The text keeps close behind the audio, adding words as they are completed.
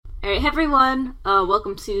All right, hey everyone.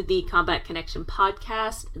 Welcome to the Combat Connection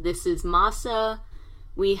podcast. This is Masa.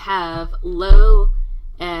 We have Lo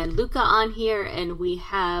and Luca on here, and we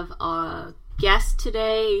have a guest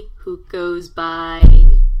today who goes by.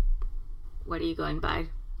 What are you going by?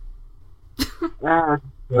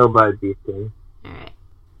 Go by Beast King. All right.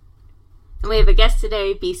 And we have a guest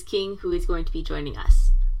today, Beast King, who is going to be joining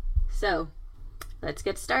us. So, let's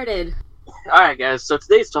get started. Alright guys, so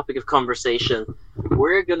today's topic of conversation,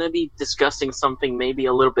 we're going to be discussing something maybe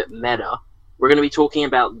a little bit meta. We're going to be talking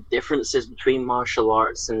about differences between martial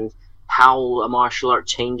arts and how a martial art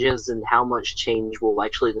changes and how much change will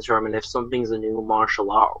actually determine if something's a new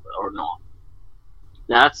martial art or not.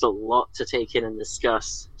 Now that's a lot to take in and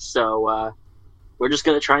discuss, so we're just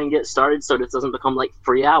going to try and get started so this doesn't become like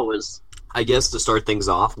 3 hours. I guess to start things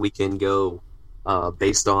off, we can go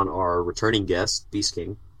based on our returning guest, Beast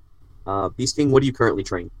King. Beast King, what do you currently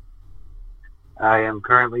train? I am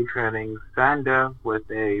currently training Sanda with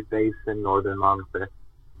a base in Northern Longfist.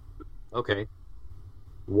 Okay.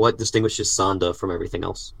 What distinguishes Sanda from everything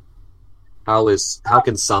else? How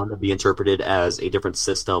can Sanda be interpreted as a different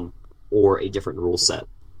system or a different rule set?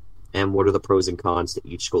 And what are the pros and cons to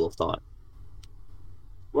each school of thought?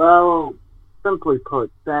 Well, simply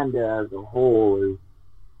put, Sanda as a whole is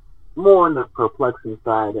more on the perplexing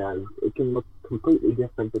side, as it can look completely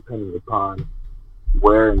different depending upon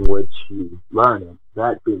where in which you learn it.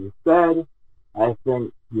 That being said, I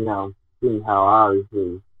think, seeing how ours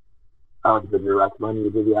is out of the direct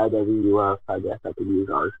lineage of the IWF, I guess I could use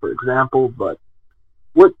ours for example, but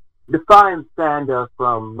what defines Sanda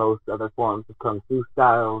from most other forms of Kung Fu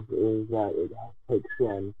styles is that it takes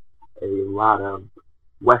in a lot of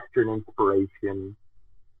Western inspiration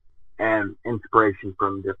and inspiration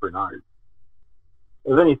from different arts.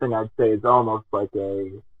 If anything, I'd say it's almost like a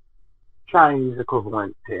Chinese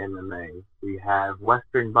equivalent to MMA. We have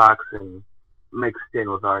Western boxing mixed in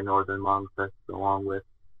with our Northern Long Fist, along with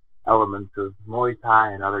elements of Muay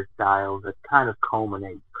Thai and other styles that kind of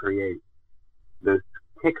culminate to create this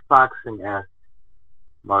kickboxing-esque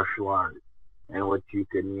martial art, in which you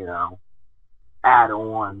can, add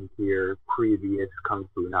on to your previous Kung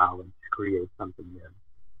Fu knowledge to create something new.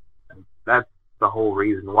 And that's the whole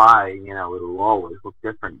reason why, it'll always look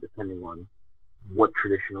different depending on what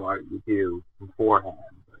traditional art you do beforehand.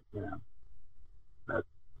 But, that's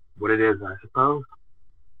what it is, I suppose.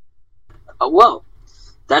 Well,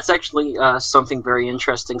 that's actually something very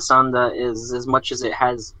interesting. Sanda is, as much as it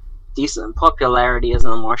has decent popularity as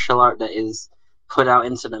a martial art that is put out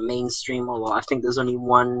into the mainstream a lot, I think there's only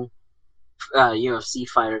one UFC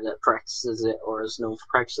fighter that practices it or is known for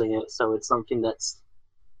practicing it, so it's something that's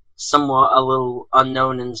somewhat a little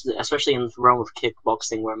unknown, especially in the realm of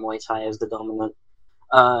kickboxing where Muay Thai is the dominant.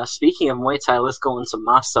 Speaking of Muay Thai, let's go into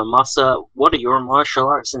Masa. Masa, what are your martial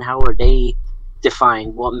arts and how are they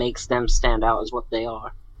defined? What makes them stand out as what they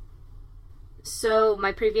are? So,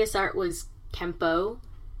 my previous art was Kempo,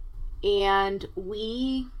 and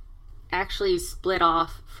we actually split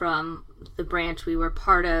off from the branch we were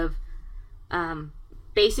part of,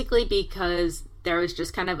 basically because there was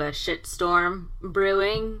just kind of a shitstorm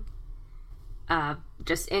brewing,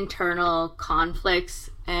 just internal conflicts,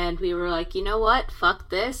 and we were like, you know what, fuck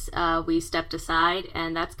this. We stepped aside,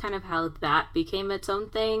 and that's kind of how that became its own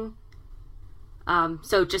thing.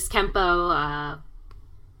 So just Kempo,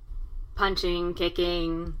 punching,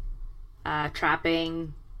 kicking,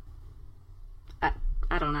 trapping,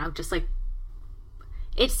 I don't know, just like,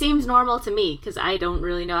 it seems normal to me, because I don't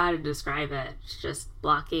really know how to describe it. It's just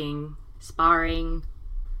blocking, sparring,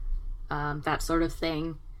 that sort of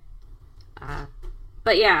thing.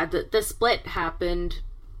 But yeah, the split happened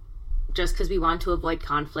just because we wanted to avoid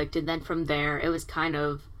conflict, and then from there it was kind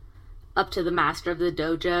of up to the master of the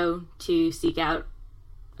dojo to seek out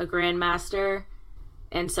a grandmaster.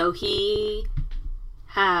 And so he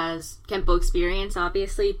has Kempo experience,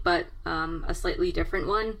 obviously, but a slightly different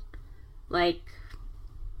one. Like,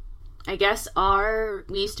 I guess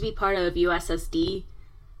we used to be part of USSD,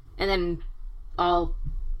 and then all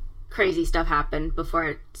crazy stuff happened before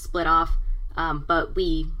it split off. But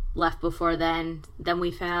we left before then. Then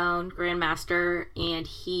we found Grandmaster, and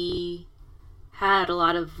he had a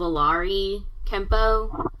lot of Valari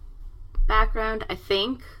Kempo background, I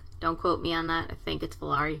think. Don't quote me on that. I think it's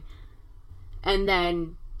Valari. And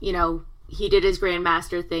then, he did his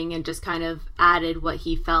Grandmaster thing and just kind of added what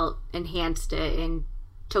he felt, enhanced it, and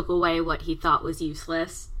took away what he thought was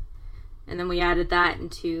useless. And then we added that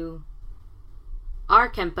into our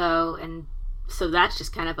Kempo, and so that's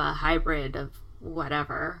just kind of a hybrid of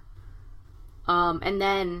whatever. And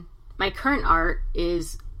then my current art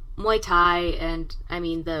is Muay Thai, and I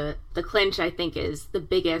mean the clinch, I think, is the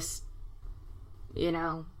biggest,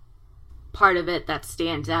 part of it that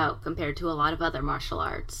stands out compared to a lot of other martial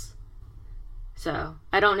arts. So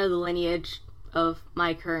I don't know the lineage of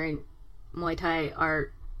my current Muay Thai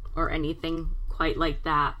art or anything quite like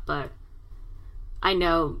that, but I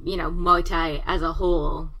know, Muay Thai as a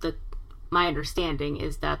whole, my understanding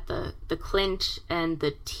is that the clinch and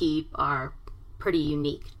the teep are pretty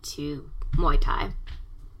unique to Muay Thai.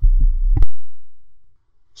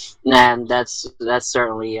 And that's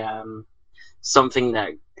certainly something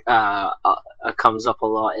that comes up a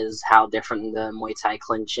lot, is how different the Muay Thai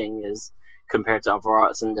clinching is compared to other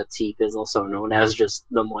arts, and the teep is also known as just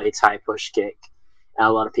the Muay Thai push kick. And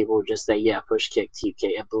a lot of people would just say, yeah, push kick, teep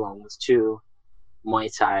kick, it belongs to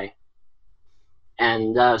Muay Thai.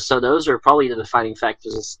 And so those are probably the defining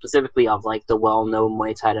factors, specifically of like the well-known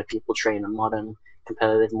Muay Thai that people train in modern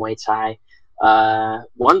competitive Muay Thai.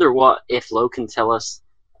 Wonder what if Lo can tell us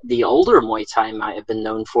the older Muay Thai might have been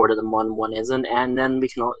known for that the modern one isn't, and then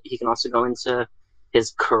he can also go into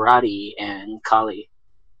his karate and Kali.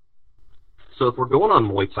 So if we're going on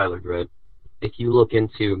Muay Thai Madrid, if you look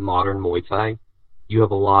into modern Muay Thai, you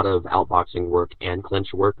have a lot of outboxing work and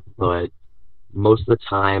clinch work, but most of the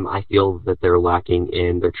time I feel that they're lacking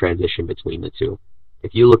in their transition between the two.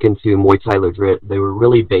 If you look into Muay Thai Madrid, they were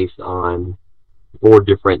really based on 4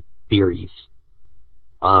 different theories.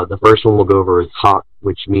 The first one we'll go over is hot,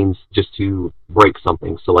 which means just to break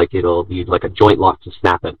something. So like it'll be like a joint lock to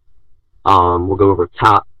snap it. We'll go over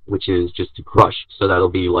tap, which is just to crush. So that'll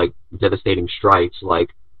be like devastating strikes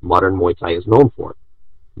like modern Muay Thai is known for.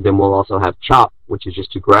 Then we'll also have chop, which is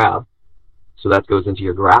just to grab. So that goes into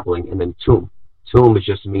your grappling. And then tum. Tum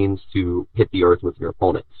just means to hit the earth with your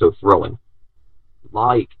opponent, so throwing.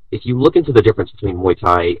 Like, if you look into the difference between Muay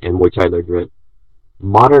Thai and Muay Thai Madrid,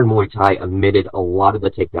 modern Muay Thai omitted a lot of the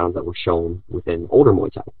takedowns that were shown within older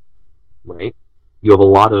Muay Thai, right? You have a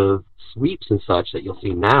lot of sweeps and such that you'll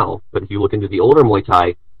see now, but if you look into the older Muay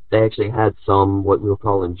Thai, they actually had some, what we'll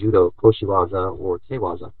call in judo, koshiwaza or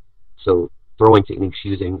teiwaza. So throwing techniques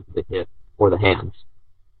using the hip or the hands.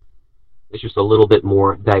 It's just a little bit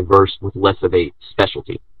more diverse with less of a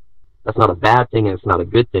specialty. That's not a bad thing and it's not a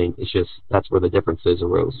good thing. It's just that's where the differences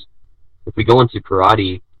arose. If we go into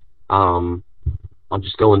karate, I'll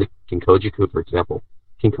just go into Kinkojiku, for example.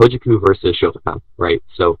 Kinkojiku versus Shotokan, right?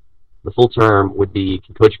 So the full term would be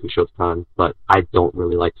Kinkojiku Shotokan, but I don't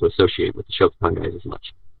really like to associate with the Shotokan guys as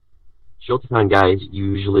much. Shotokan guys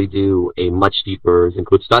usually do a much deeper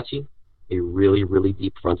Zenkutsudachi, a really, really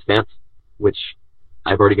deep front stance, which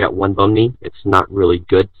I've already got one bum knee. It's not really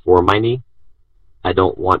good for my knee. I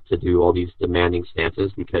don't want to do all these demanding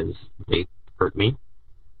stances because they hurt me.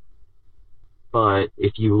 But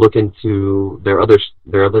if you look into their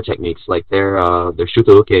other techniques, like their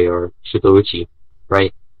shutouke or shutouchi,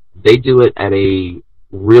 right? They do it at a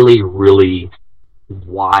really, really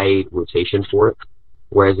wide rotation for it.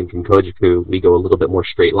 Whereas in Kinkojiku, we go a little bit more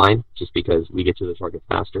straight line, just because we get to the target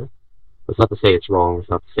faster. It's not to say it's wrong, it's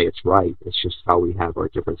not to say it's right, it's just how we have our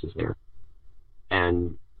differences there.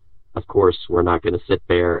 And, of course, we're not going to sit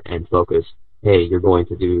there and focus, hey, you're going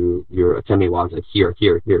to do your atemiwaza here,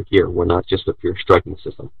 here, here, here. We're not just a pure striking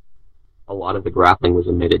system. A lot of the grappling was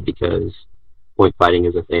omitted because point fighting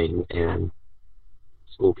is a thing, and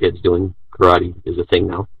school kids doing karate is a thing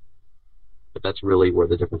now. But that's really where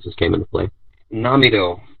the differences came into play.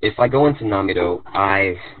 Namido. If I go into Namido,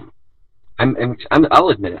 I'll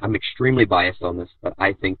admit it, I'm extremely biased on this, but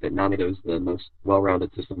I think that Namido is the most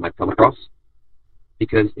well-rounded system I've come across.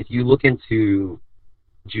 Because if you look into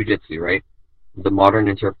Jiu-Jitsu, right, the modern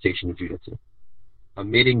interpretation of Jiu-Jitsu,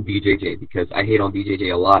 omitting BJJ, because I hate on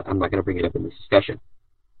BJJ a lot, I'm not going to bring it up in this discussion.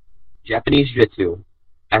 Japanese Jiu-Jitsu,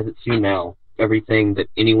 as it's seen now, everything that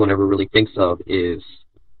anyone ever really thinks of is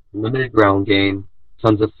limited ground game,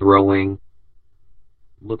 tons of throwing,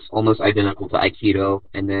 looks almost identical to Aikido,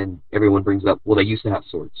 and then everyone brings up, well, they used to have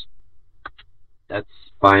swords. That's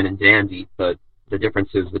fine and dandy, but the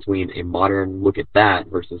differences between a modern look at that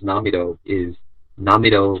versus Namido is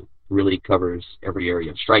Namido really covers every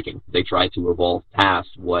area of striking. They try to evolve past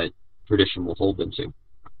what tradition will hold them to.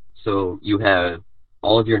 So you have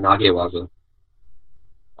all of your Nagewaza,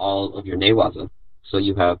 all of your Newaza. So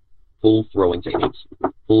you have full throwing techniques,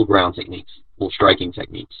 full ground techniques, full striking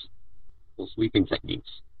techniques, full sweeping techniques,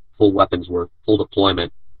 full weapons work, full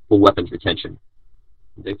deployment, full weapons retention.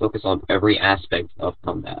 They focus on every aspect of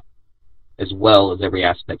combat, as well as every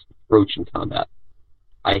aspect of approach in combat.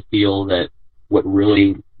 I feel that what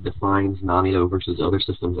really defines Namido versus other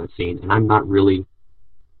systems I've seen, and I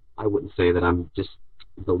wouldn't say that I'm just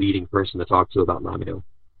the leading person to talk to about Namido.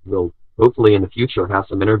 We'll hopefully in the future have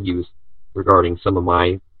some interviews regarding some of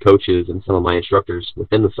my coaches and some of my instructors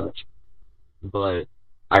within the such. But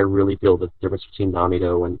I really feel the difference between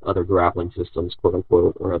Namido and other grappling systems, quote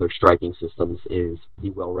unquote, or other striking systems is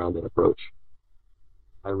the well-rounded approach.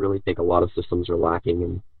 I really think a lot of systems are lacking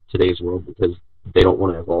in today's world because they don't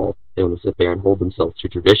want to evolve. They want to sit there and hold themselves to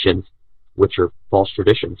traditions, which are false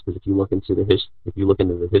traditions. Because if you look into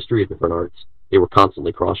the history of different arts, they were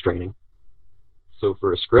constantly cross-training. So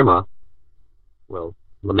for Eskrima, well,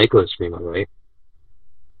 Lameko Eskrima, right?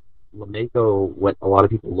 Lameko, what a lot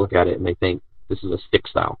of people look at it and they think this is a stick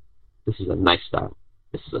style, this is a knife style,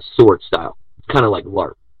 this is a sword style. It's kind of like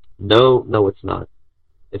LARP. No, it's not.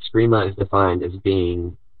 Eskrima is defined as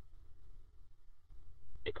being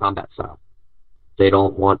a combat style. They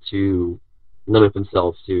don't want to limit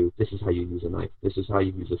themselves to, this is how you use a knife, this is how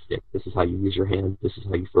you use a stick, this is how you use your hand, this is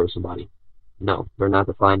how you throw somebody. No, they're not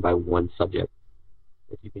defined by one subject.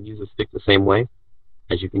 If you can use a stick the same way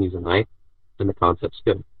as you can use a knife, then the concept's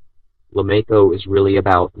good. Lameko is really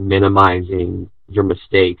about minimizing your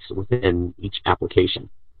mistakes within each application.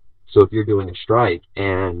 So if you're doing a strike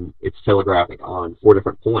and it's telegraphic on 4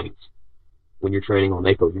 different points, when you're training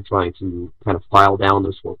Lameko, you're trying to kind of file down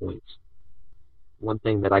those 4 points. One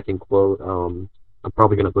thing that I can quote, I'm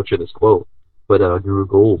probably going to butcher this quote, but Guru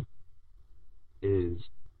Gould is,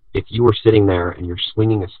 if you were sitting there and you're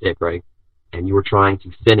swinging a stick, right, and you were trying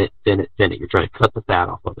to thin it, you're trying to cut the fat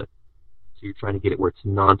off of it. So you're trying to get it where it's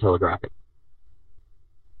non-telegraphic.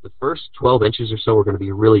 The first 12 inches or so are going to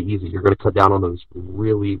be really easy. You're going to cut down on those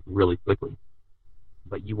really, really quickly.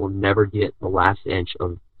 But you will never get the last inch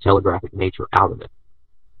of telegraphic nature out of it.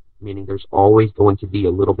 Meaning there's always going to be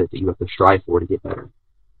a little bit that you have to strive for to get better.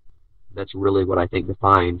 That's really what I think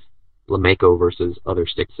defines Lameko versus other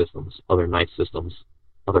stick systems, other knife systems,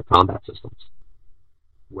 other combat systems.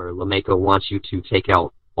 Where Lameko wants you to take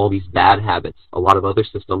out all these bad habits. A lot of other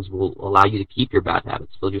systems will allow you to keep your bad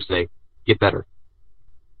habits. They'll just say, get better.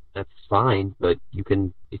 That's fine, but you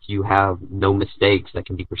can, if you have no mistakes that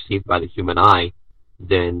can be perceived by the human eye,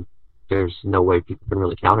 then there's no way people can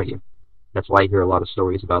really counter you. That's why I hear a lot of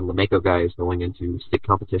stories about Lameko guys going into stick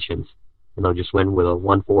competitions, and they'll just win with a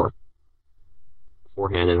 1-4.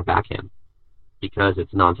 Forehand and a backhand. Because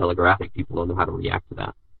it's non-telegraphic, people don't know how to react to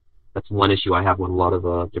that. That's one issue I have with a lot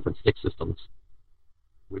of different stick systems.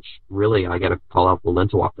 Which really, I gotta call out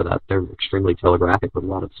Balintawak for that. They're extremely telegraphic with a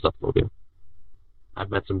lot of stuff they'll do. I've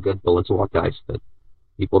met some good Balintawak guys that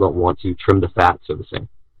people don't want to trim the fat, so to say.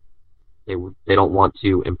 They don't want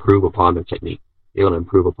to improve upon their technique. They want to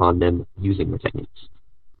improve upon them using the techniques.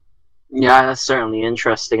 Yeah, that's certainly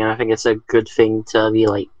interesting, and I think it's a good thing to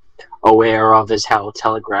be aware of, is how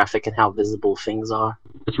telegraphic and how visible things are.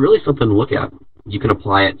 It's really something to look at. You can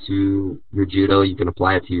apply it to your judo, you can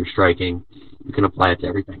apply it to your striking, you can apply it to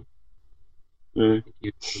everything.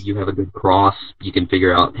 If you have a good cross, you can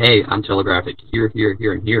figure out, hey, I'm telegraphic here, here,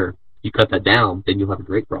 here, and here. You cut that down, then you'll have a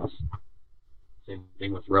great cross. Same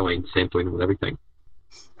thing with rowing, same thing with everything.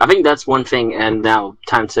 I think that's one thing, and now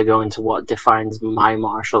time to go into what defines my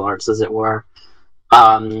martial arts, as it were.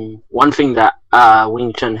 One thing that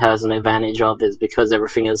Wing Chun has an advantage of is because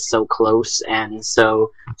everything is so close and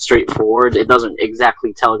so straightforward, it doesn't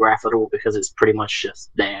exactly telegraph at all because it's pretty much just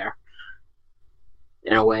there,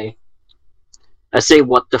 in a way. I say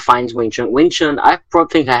what defines Wing Chun. Wing Chun, I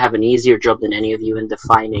think I have an easier job than any of you in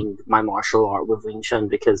defining my martial art with Wing Chun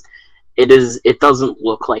because it doesn't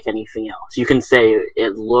look like anything else. You can say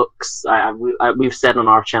it looks, we've said on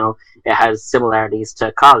our channel, it has similarities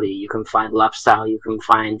to Kali. You can find left style, you can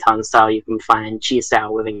find Tan style, you can find Chi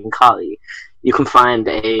style within Kali. You can find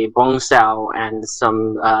a Bong style and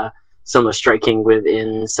some similar striking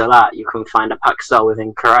within Salat. You can find a Pak style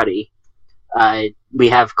within Karate. We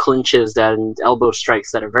have clinches and elbow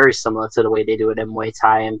strikes that are very similar to the way they do it in Muay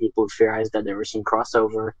Thai, and people have theorized that there was some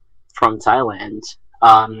crossover from Thailand.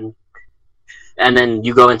 And then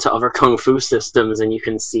you go into other Kung Fu systems and you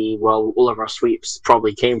can see, well, all of our sweeps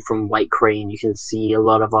probably came from White Crane. You can see a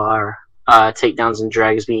lot of our takedowns and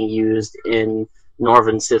drags being used in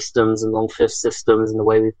Northern systems and Long Fist systems, and the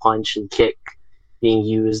way we punch and kick being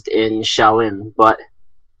used in Shaolin. But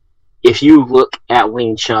if you look at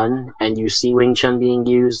Wing Chun and you see Wing Chun being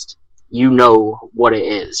used, you know what it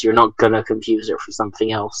is. You're not going to confuse it for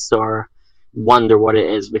something else or wonder what it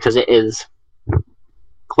is, because it is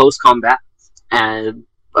close combat. And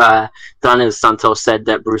Donis Santos said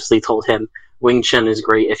that Bruce Lee told him Wing Chun is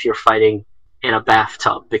great if you're fighting in a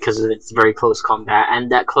bathtub because it's very close combat, and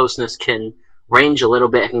that closeness can range a little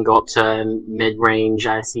bit. It can go up to mid-range.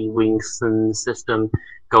 I see Wing Chun's system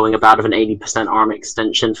going about an 80% arm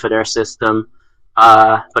extension for their system,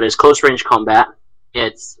 but it's close range combat.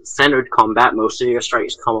 It's centered combat. Most of your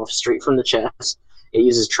strikes come off straight from the chest. It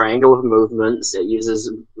uses triangular movements. It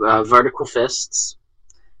uses vertical fists.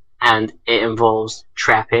 And it involves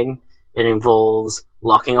trapping. It involves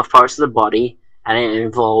locking off parts of the body. And it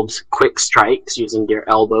involves quick strikes using your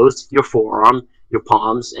elbows, your forearm, your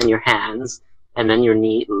palms, and your hands. And then your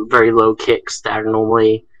knee, very low kicks that are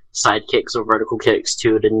normally side kicks or vertical kicks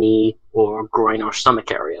to the knee or groin or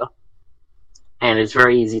stomach area. And it's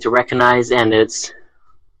very easy to recognize, and it's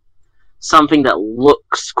something that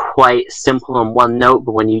looks quite simple on one note,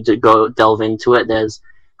 but when you go delve into it, there's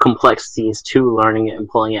complexities to learning it and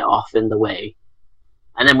pulling it off in the way.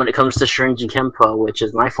 And then when it comes to Shorinji Kempo, which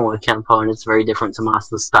is my form of Kempo, and it's very different to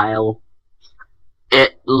Master style,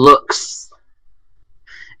 it's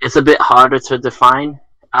a bit harder to define.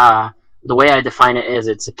 The way I define it is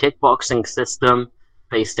it's a kickboxing system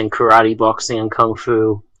based in karate, boxing, and kung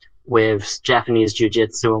fu with Japanese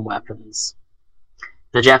jiu-jitsu and weapons.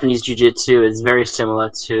 The Japanese jiu-jitsu is very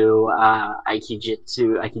similar to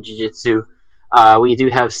Aikido-jitsu. We do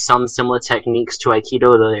have some similar techniques to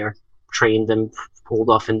Aikido, though they are trained and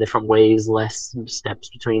pulled off in different ways, less steps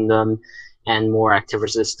between them, and more active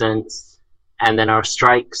resistance. And then our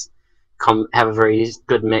strikes have a very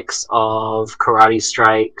good mix of karate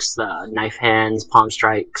strikes, knife hands, palm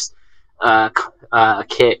strikes,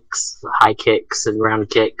 kicks, high kicks, and round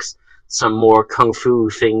kicks. Some more kung fu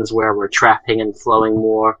things where we're trapping and flowing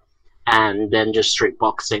more, and then just straight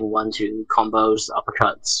boxing, 1-2 combos,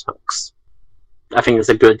 uppercuts, hooks. I think it's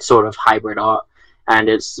a good sort of hybrid art, and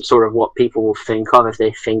it's sort of what people will think of if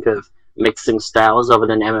they think of mixing styles other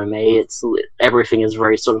than MMA. Everything is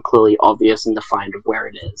very sort of clearly obvious and defined of where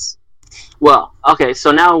it is. Well, okay,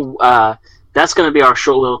 so now that's going to be our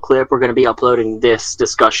short little clip. We're going to be uploading this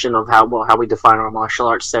discussion of how we define our martial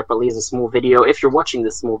arts separately as a small video. If you're watching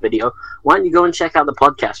this small video, why don't you go and check out the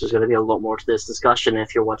podcast? There's going to be a lot more to this discussion.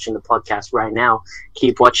 If you're watching the podcast right now,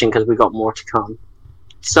 keep watching because we've got more to come.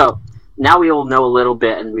 So, now we all know a little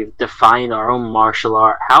bit and we've defined our own martial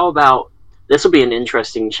art. How about, this will be an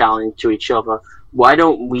interesting challenge to each other. Why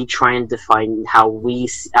don't we try and define how we,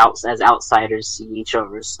 as outsiders, see each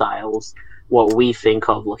other's styles, what we think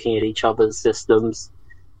of looking at each other's systems,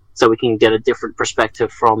 so we can get a different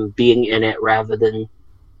perspective from being in it rather than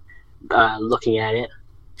looking at it.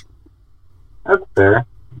 That's fair.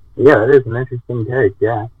 Yeah, it is an interesting take,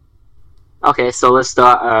 yeah. Okay, so let's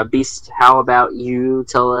start. Beast, how about you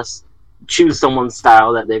choose someone's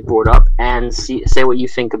style that they brought up and say what you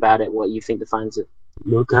think about it, what you think defines it.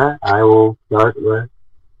 Okay, I will start with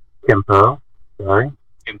Kempo. Sorry.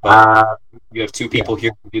 Kempo. You have two people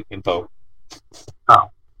here who do Kempo. Oh,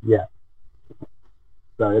 yeah.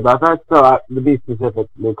 Sorry about that. So, to be specific,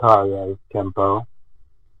 Lucario is Kempo.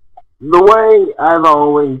 The way I've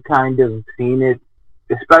always kind of seen it,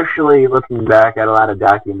 especially looking back at a lot of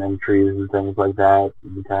documentaries and things like that,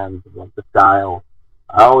 in terms of like the style,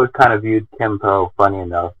 I always kind of viewed Kempo, funny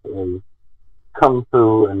enough, as Kung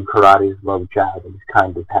Fu and Karate's love child. It's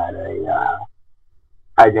kind of had a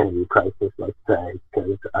identity crisis, let's say,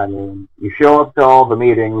 because, I mean, you show up to all the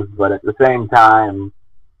meetings, but at the same time,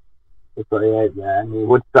 it's like, I mean,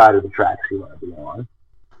 which side of the tracks you want to be on?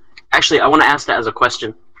 Actually, I want to ask that as a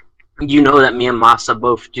question. You know that me and Masa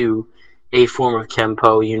both do a form of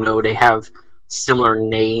Kempo. You know they have similar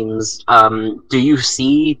names. Do you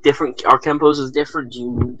see our Kempos as different? Do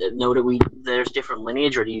you know that there's different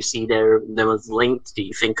lineage, or do you see them as linked? Do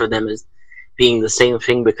you think of them as being the same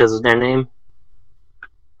thing because of their name?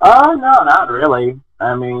 No, not really.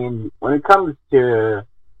 I mean, when it comes to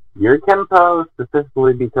your Kempo,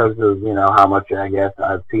 specifically because of, how much, I guess,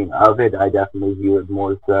 I've seen of it, I definitely view it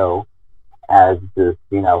more so as this,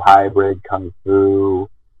 hybrid Kung Fu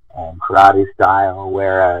and karate style,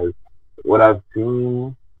 whereas what I've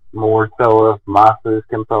seen more so of Masa's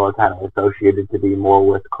Kempo are kind of associated to be more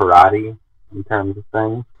with karate in terms of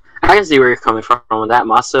things. I can see where you're coming from with that,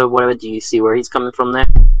 Masa. Whatever, do you see where he's coming from there?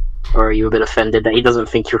 Or are you a bit offended that he doesn't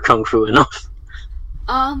think you're Kung Fu enough?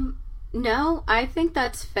 No, I think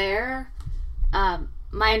that's fair.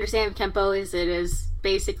 My understanding of Kempo is it is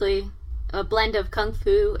basically a blend of Kung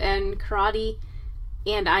Fu and karate.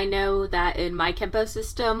 And I know that in my Kempo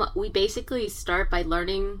system, we basically start by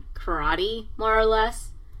learning karate, more or less.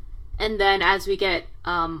 And then as we get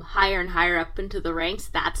higher and higher up into the ranks,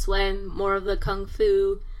 that's when more of the Kung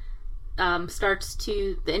Fu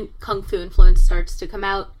the Kung Fu influence starts to come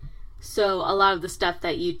out. So a lot of the stuff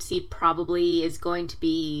that you'd see probably is going to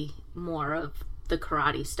be more of the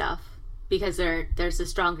karate stuff, because there's a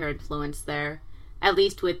stronger influence there, at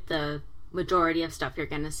least with the majority of stuff you're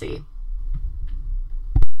going to see.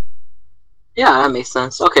 Yeah, that makes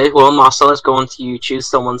sense. Okay, well, Marcel, let's go on to you. Choose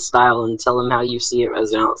someone's style and tell them how you see it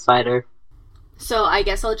as an outsider. So I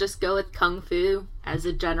guess I'll just go with Kung Fu as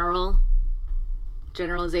a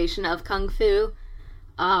generalization of Kung Fu.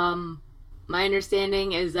 My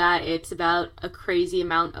understanding is that it's about a crazy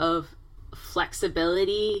amount of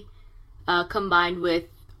flexibility combined with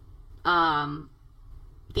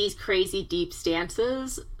these crazy deep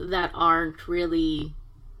stances that aren't really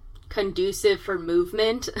conducive for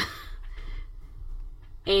movement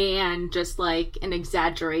and just like an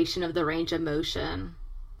exaggeration of the range of motion.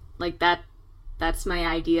 Like that's my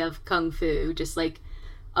idea of Kung Fu. Just like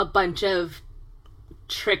a bunch of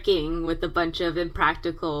tricking with a bunch of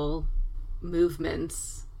impractical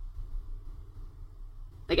movements.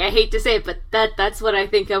 Like, I hate to say it, but that's what I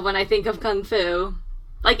think of when I think of Kung Fu.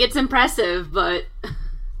 Like, it's impressive, but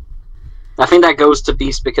I think that goes to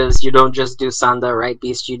Beast because you don't just do Sanda, right,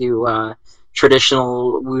 Beast? You do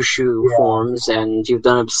traditional wushu forms, and you've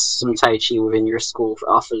done some Tai Chi within your school,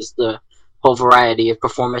 offers the whole variety of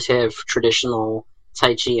performative, traditional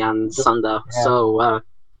Tai Chi and Sanda. Yeah. So,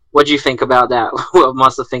 what do you think about that? What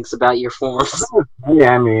Masa thinks about your forms?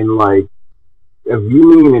 Yeah, I mean, like, if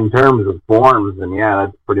you mean in terms of forms, then yeah,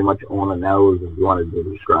 that's pretty much on the nose if you wanted to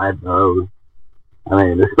describe those. I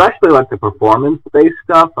mean, especially like the performance-based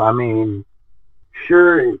stuff, I mean,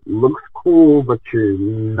 sure, it looks cool, but you're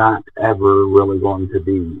not ever really going to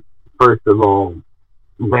be, first of all,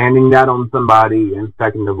 landing that on somebody, and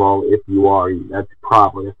second of all, if you are, that's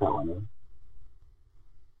probably a felony.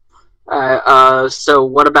 So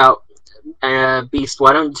what about Beast?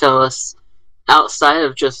 Why don't you tell us, outside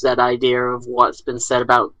of just that idea of what's been said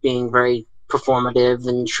about being very performative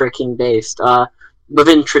and tricking based,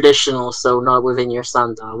 within traditional, so not within your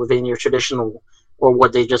Sanda, within your traditional, or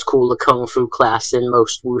what they just call the Kung Fu class in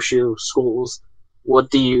most Wushu schools,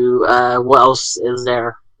 what else is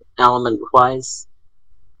there element-wise?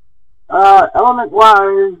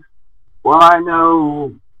 Element-wise, well, I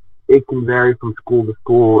know it can vary from school to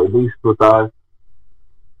school, at least with us.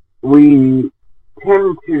 We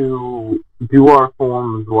tend to do our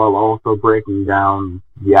forms while also breaking down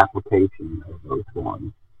the application of those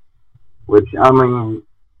forms. Which, I mean,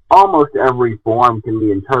 almost every form can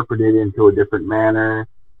be interpreted into a different manner,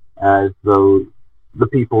 as though the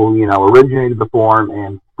people, originated the form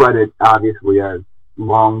and spread it, obviously, as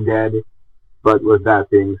long dead. But with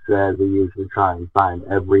that being said, we usually try and find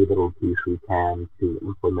every little piece we can to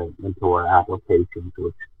implement into our applications,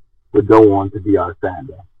 which would go on to be our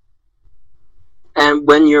Sanda. And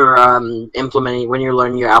when you're when you're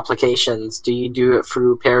learning your applications, do you do it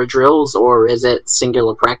through pair drills, or is it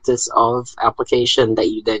singular practice of application that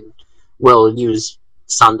you then will use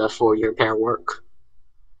Sanda for your pair work?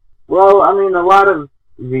 Well, I mean, a lot of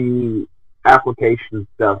the application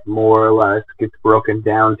stuff more or less gets broken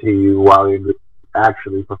down to you while you're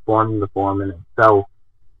actually performing the form in itself.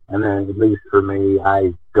 And then, at least for me,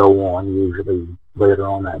 I go on usually later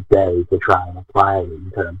on that day to try and apply it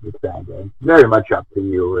in terms of Sanda. Very much up to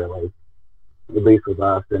you, really. At least with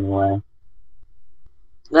us, anyway.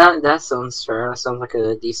 That sounds fair. That sounds like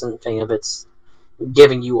a decent thing if it's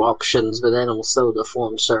giving you options, but then also the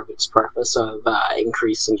form serve its purpose of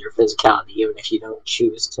increasing your physicality, even if you don't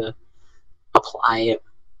choose to apply it.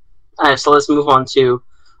 Alright, so let's move on to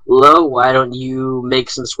Lo. Why don't you make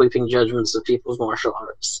some sweeping judgments of people's martial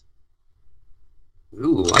arts?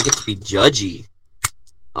 Ooh, I get to be judgy.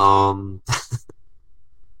 Shorinji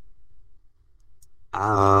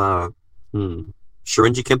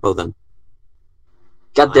Kempo then.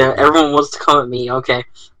 God damn, everyone wants to come at me. Okay.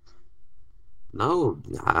 No,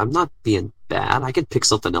 I'm not being bad. I could pick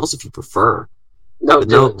something else if you prefer. No, But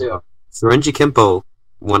do it. Shorinji Kempo,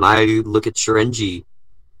 when I look at Shorinji,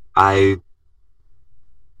 it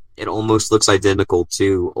almost looks identical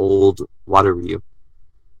to old Water Ryu.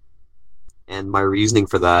 And my reasoning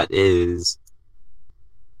for that is,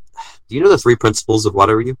 do you know the 3 principles of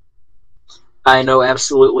Water Ryu? I know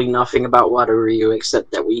absolutely nothing about Water Ryu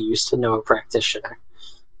except that we used to know a practitioner.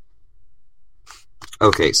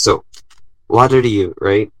 Okay, so Water Ryu,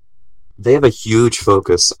 right? They have a huge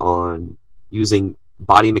focus on using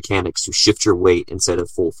body mechanics to shift your weight instead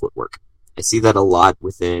of full footwork. I see that a lot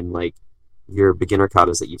within like your beginner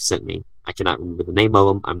katas that you've sent me. I cannot remember the name of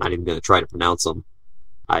them. I'm not even going to try to pronounce them.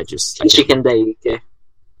 Chicken Daike.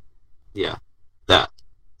 Yeah, that.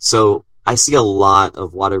 So I see a lot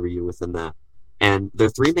of Water Ryu within that. And there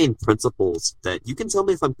are 3 main principles that, you can tell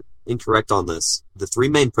me if I'm incorrect on this. The 3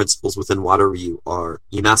 main principles within Water Ryu are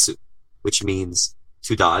Inasu, which means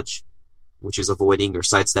to dodge, which is avoiding or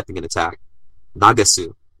sidestepping an attack.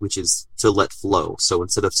 Nagasu, which is to let flow. So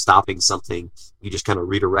instead of stopping something, you just kind of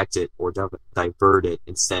redirect it or divert it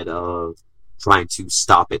instead of trying to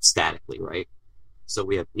stop it statically, right? So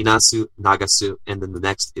we have Inasu, Nagasu, and then the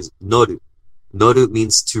next is Noru. Noru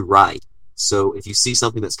means to ride. So if you see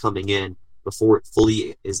something that's coming in before it's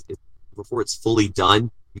fully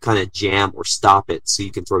done, you kind of jam or stop it so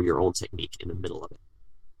you can throw your own technique in the middle of it.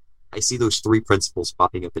 I see those three principles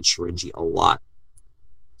popping up in Shorinji a lot.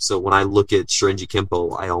 So when I look at Shorinji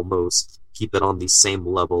Kempo, I almost keep it on the same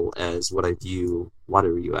level as what I view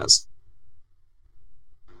Wateryu as.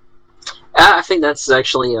 I think that's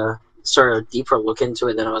actually a sort of deeper look into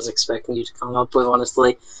it than I was expecting you to come up with,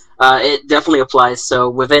 honestly. It definitely applies. So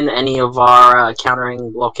within any of our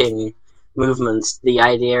countering, blocking movements, the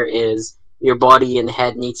idea is your body and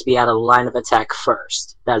head need to be out of the line of attack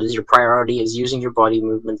first. That is your priority, is using your body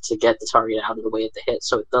movement to get the target out of the way of the hit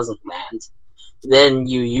so it doesn't land. Then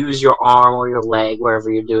you use your arm or your leg, wherever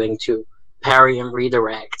you're doing, to parry and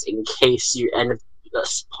redirect in case you end up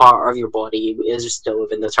this part of your body is still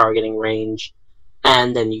within the targeting range,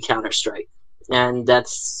 and then you counter strike. And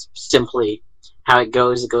that's simply how it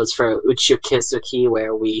goes. It goes for Uchikizuki,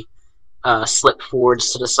 where we slip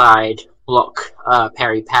forwards to the side, block,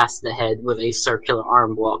 parry past the head with a circular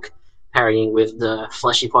arm block, parrying with the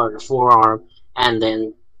fleshy part of the forearm, and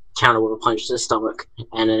then counter with a punch to the stomach.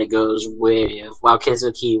 And then it goes with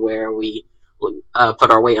Wakizuki, where we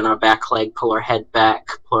put our weight on our back leg, pull our head back,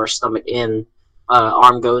 pull our stomach in,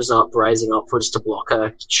 arm goes up, rising upwards to block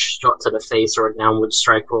a shot to the face or a downward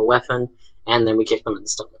strike with a weapon, and then we kick them in the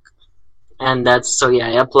stomach. And that's, so yeah,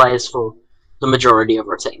 it applies for the majority of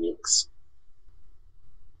our techniques.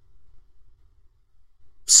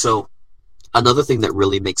 So, another thing that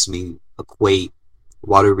really makes me equate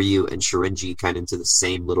Wateryu and Shorinji kind of into the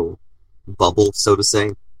same little bubble, so to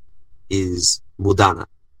say, is Mudana.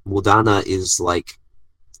 Mudana is like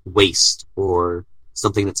waste or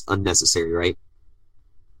something that's unnecessary, right?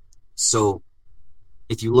 So,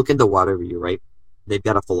 if you look into Wateryu, right, they've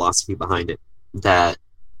got a philosophy behind it that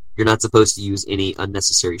you're not supposed to use any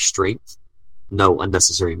unnecessary strength, no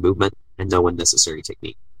unnecessary movement, and no unnecessary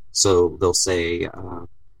technique. So they'll say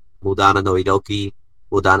Mudana no Idoki,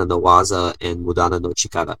 Mudana no Waza, and Mudana no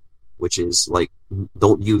Chikara, which is like,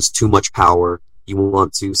 don't use too much power. You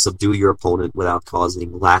want to subdue your opponent without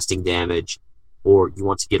causing lasting damage, or you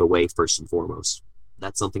want to get away first and foremost.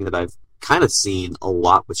 That's something that I've kind of seen a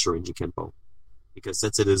lot with Shorinji Kempo, because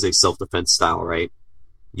since it is a self-defense style, right,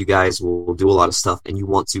 you guys will do a lot of stuff, and you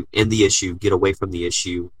want to end the issue, get away from the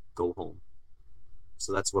issue, go home.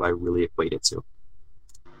 So that's what I really equate it to.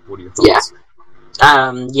 What are your thoughts?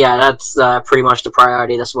 Yeah, that's pretty much the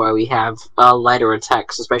priority. That's why we have lighter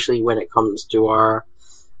attacks, especially when it comes to our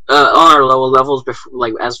on our lower levels,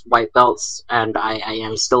 like as white belts. And I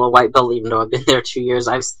am still a white belt, even though I've been there 2 years.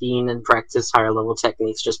 I've seen and practiced higher level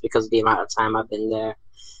techniques just because of the amount of time I've been there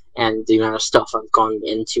and the amount of stuff I've gone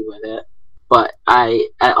into with it. But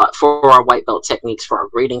for our white belt techniques for our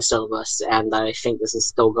grading syllabus, and I think this is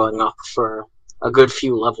still going up for a good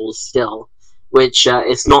few levels still, which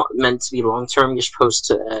it's not meant to be long term. You're supposed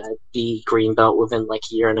to be green belt within like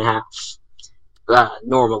a year and a half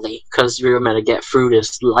normally, because you're meant to get through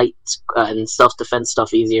this light and self-defense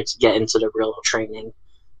stuff easier to get into the real training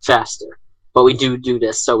faster. But we do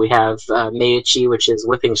this, so we have Meiichi, which is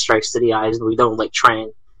whipping strikes to the eyes, and we don't like try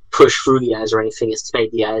and push through the eyes or anything. It's to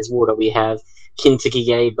make the eyes water. We have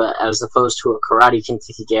Kintikigei, but as opposed to a karate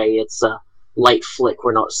Kintikigei, it's a light flick.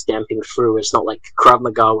 We're not stamping through. It's not like Krav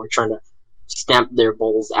Maga, we're trying to stamp their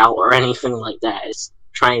balls out or anything like that. It's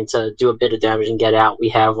trying to do a bit of damage and get out. We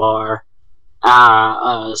have our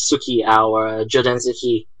Suki, our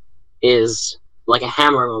Jodenzuki, is like a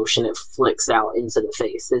hammer motion. It flicks out into the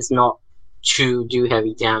face. It's not to do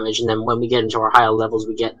heavy damage. And then when we get into our higher levels,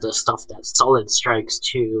 we get the stuff that's solid strikes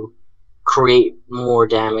to create more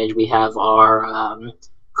damage. We have our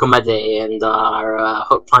Kumade and our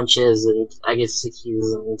hook punches and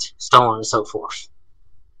Agesukis and so on and so forth.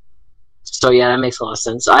 So yeah, that makes a lot of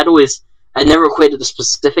sense. I never equated a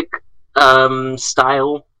specific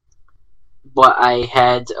style, but I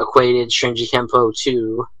had equated Shorinji Kempo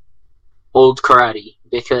to old karate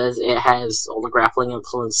because it has all the grappling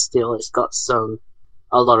influence still. It's got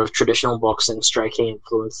a lot of traditional boxing striking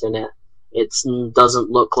influence in it. It doesn't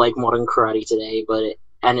look like modern karate today,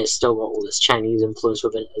 and it's still got all this Chinese influence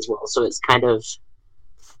within it as well. So it's kind of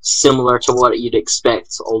similar to what you'd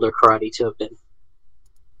expect older karate to have been.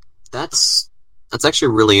 That's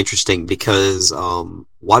actually really interesting because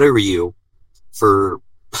Wateryu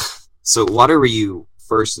Wateryu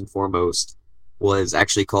first and foremost was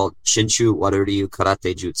actually called Shinshu Wateryu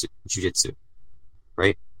Karate Jujitsu,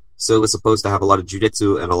 right? So it was supposed to have a lot of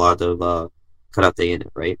jujitsu and a lot of karate in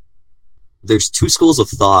it, right? There's two schools of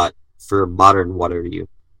thought for modern Wateryu.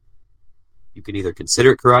 You can either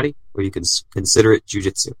consider it karate or you can consider it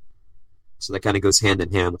jujitsu. So that kind of goes hand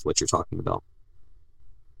in hand with what you're talking about.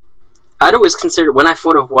 I'd always consider, when I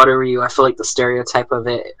thought of Water Ryu, I feel like the stereotype of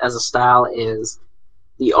it as a style is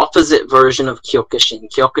the opposite version of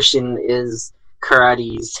Kyokushin. Kyokushin is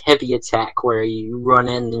karate's heavy attack, where you run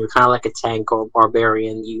in and you're kind of like a tank or a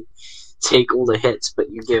barbarian. You take all the hits,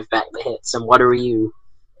 but you give back the hits. And Water Ryu,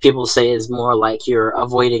 people say, is more like you're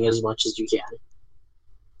avoiding as much as you can.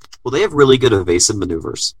 Well, they have really good evasive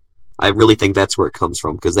maneuvers. I really think that's where it comes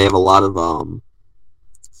from, because they have a lot of, I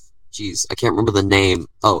can't remember the name.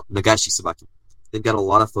 Oh, Nagashi Sabaki. They've got a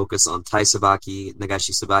lot of focus on Tai Sabaki,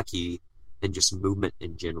 Nagashi Sabaki, and just movement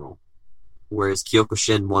in general. Whereas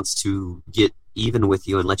Kyokushin wants to get even with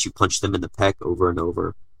you and let you punch them in the pec over and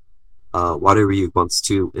over. Water Ryu wants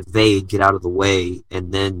to evade, get out of the way,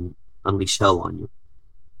 and then unleash hell on you.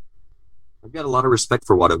 I've got a lot of respect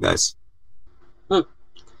for Wado, guys.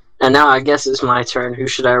 And now I guess it's my turn. Who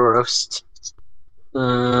should I roast?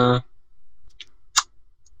 There's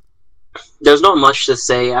not much to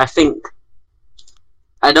say. I think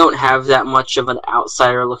I don't have that much of an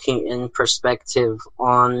outsider looking in perspective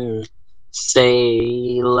on,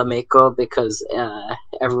 say, Lameko, because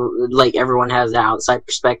everyone has the outside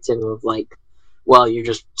perspective of, like, well, you're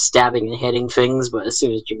just stabbing and hitting things, but as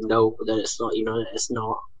soon as you know that it's not, you know that it's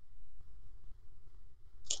not.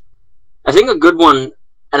 I think a good one,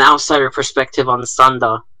 an outsider perspective on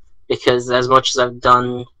Sanda, because as much as I've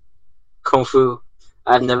done Kung Fu,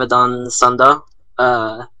 I've never done Sanda.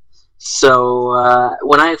 So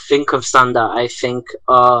when I think of Sanda, I think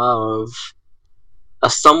of a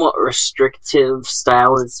somewhat restrictive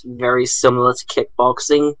style. It's very similar to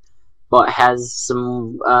kickboxing, but has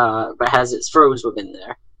its throws within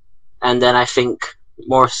there. And then I think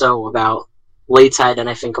more so about Lei Tai than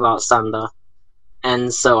I think about Sanda.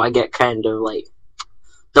 And so I get kind of like,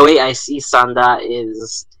 the way I see Sanda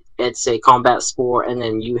is it's a combat sport, and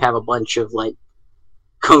then you have a bunch of like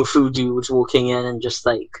Kung Fu dudes walking in and just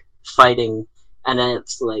like fighting, and then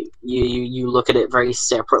it's like you look at it very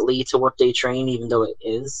separately to what they train, even though it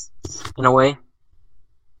is, in a way.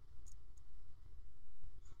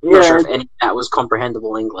 Yeah, Not sure if any of that was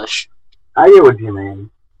comprehensible English. I get what you mean.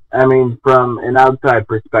 I mean, from an outside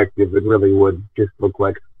perspective, it really would just look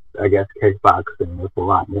like, I guess, kickboxing with a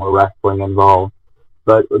lot more wrestling involved.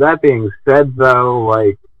 But with that being said, though,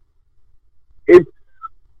 like, it's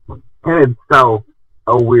in itself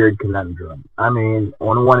a weird conundrum. I mean,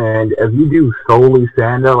 on one end, if you do solely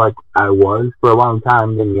Sanda like I was for a long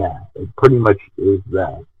time, then yeah, it pretty much is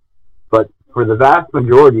that. But for the vast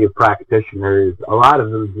majority of practitioners, a lot of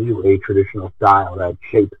them do a traditional style that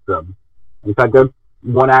shapes them. In fact, that's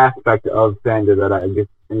one aspect of Sanda that I just,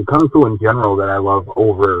 and Kung Fu in general, that I love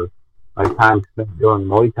over my time spent doing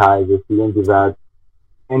Muay Thai, is the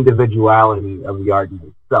individuality of the art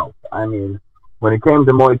in itself. I mean, when it came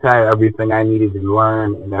to Muay Thai, everything I needed to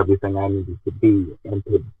learn and everything I needed to be and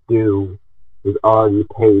to do was already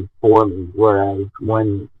paid for me. Whereas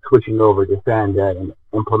when switching over to Sanda and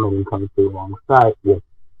implementing Kung Fu alongside, yes,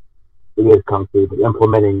 it is Kung Fu, but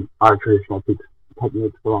implementing our traditional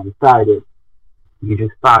techniques alongside it, you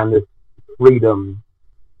just find this freedom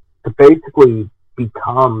to basically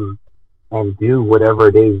become and do whatever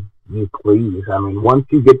it is you please. I mean, once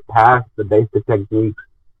you get past the basic techniques,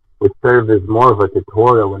 which serve as more of a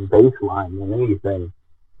tutorial and baseline than anything,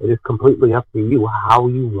 it is completely up to you how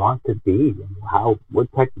you want to be and what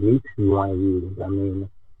techniques you want to use. I mean,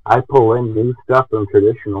 I pull in new stuff from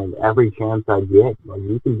traditional every chance I get. Like,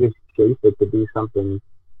 you can just shape it to be something,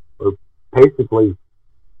 or basically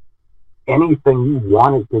anything you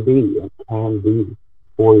want it to be, it can be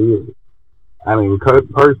for you. I mean,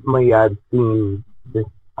 personally, I've seen just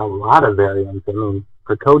a lot of variants. I mean,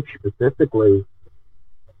 for Coach specifically,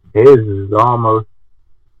 his is almost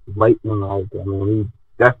lightning-like. I mean, he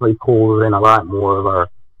definitely pulls in a lot more of our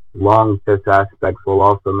long fist aspects while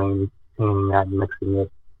also maintaining that and mixing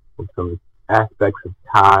it with some aspects of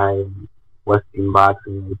Thai and Western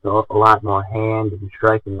boxing. It's a lot more hand and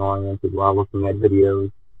striking oriented while looking at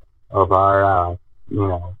videos of our,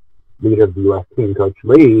 leader of the U.S. team, Coach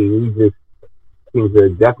Lee. He just seems to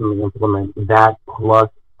definitely implement that plus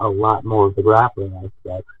a lot more of the grappling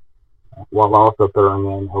aspects, while also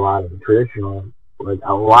throwing in a lot of the traditional, like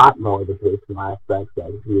a lot more of the traditional aspects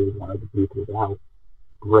that he was one of the people to help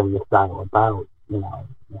bring the style about,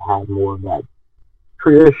 had more of that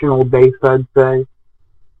traditional base, I'd say.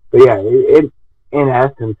 But yeah, it in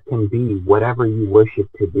essence can be whatever you wish it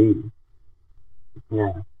to be.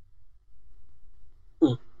 Yeah.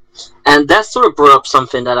 And that sort of brought up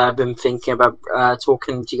something that I've been thinking about,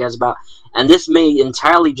 talking to you guys about. And this may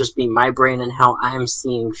entirely just be my brain and how I'm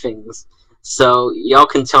seeing things. So y'all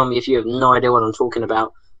can tell me if you have no idea what I'm talking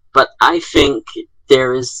about. But I think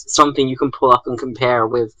there is something you can pull up and compare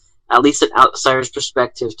with at least an outsider's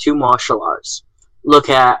perspective to martial arts. Look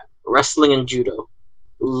at wrestling and judo.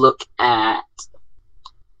 Look at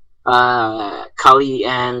Kali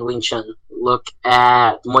and Wing Chun. Look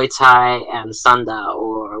at Muay Thai and Sanda,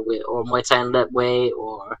 or Muay Thai and Lep Wei,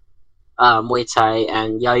 or Muay Thai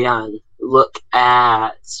and Yayan. Look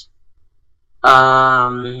at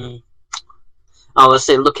let's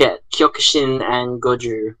say look at Kyokushin and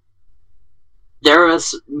Goju. There are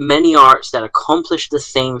many arts that accomplish the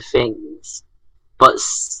same things, but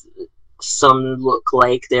some look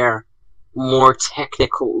like they're more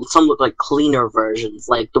technical. Some look like cleaner versions,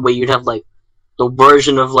 like the way you'd have like the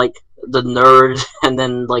version of like the nerd, and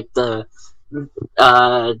then like the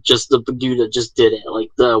just the dude that just did it, like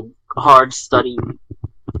the hard study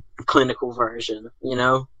clinical version, you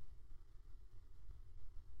know?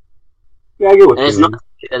 Yeah, I get what And you it's mean. not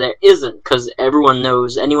that there isn't, because everyone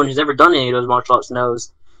knows, anyone who's ever done any of those martial arts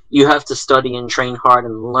knows, you have to study and train hard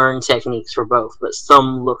and learn techniques for both, but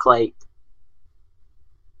some look like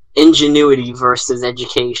ingenuity versus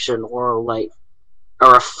education, or like a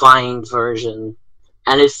refined version.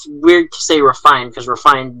 And it's weird to say refined, because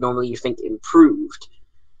refined normally you think improved,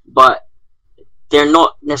 but they're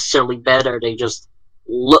not necessarily better, they just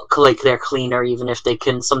look like they're cleaner, even if they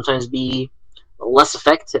can sometimes be less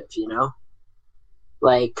effective, you know?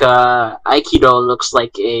 Like, Aikido looks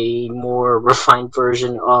like a more refined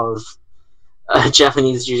version of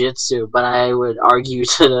Japanese Jiu-Jitsu, but I would argue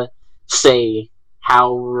to say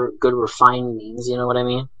how good refined means, you know what I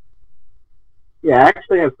mean? Yeah, I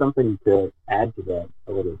actually have something to add to that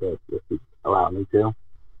a little bit, if you allow me to.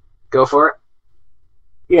 Go for it.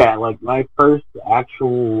 Yeah, like my first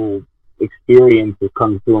actual experience with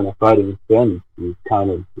Kung Fu in a fighting sense is kind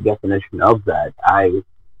of the definition of that. I,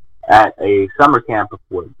 at a summer camp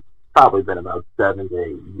before, it's probably been about 7 to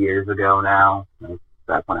 8 years ago now,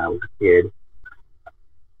 back when I was a kid,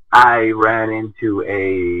 I ran into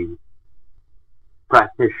a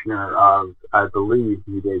practitioner of, I believe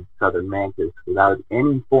he did Southern Mantis without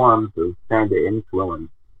any forms of Sanda influence.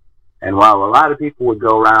 And while a lot of people would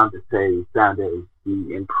go around to say Sanda is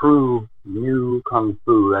the improved new Kung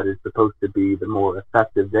Fu that is supposed to be the more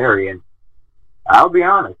effective variant, I'll be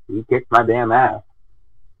honest, he kicked my damn ass.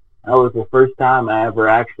 That was the first time I ever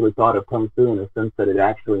actually thought of Kung Fu in the sense that it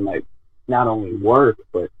actually might not only work,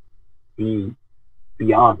 but be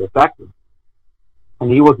beyond effective.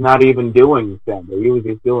 And he was not even doing Sanda. He was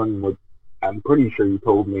just doing what I'm pretty sure he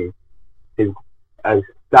told me a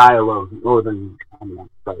style of northern, I'm not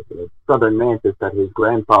sorry, but Southern Mantis that his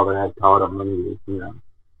grandfather had taught him when he was,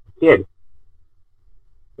 a kid.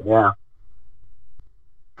 So, yeah.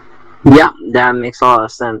 Yeah, that makes a lot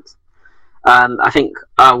of sense. I think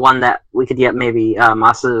one that we could get maybe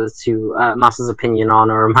Masa's opinion on,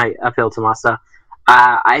 or might appeal to Masa.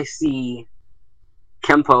 I see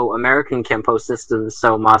Kempo, American Kempo systems,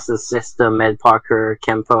 so Masa's system, Ed Parker,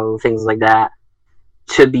 Kempo, things like that,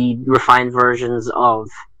 to be more refined versions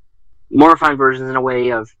in a way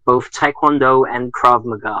of both Taekwondo and Krav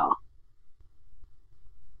Maga.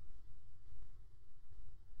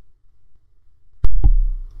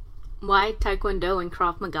 Why Taekwondo and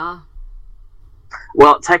Krav Maga?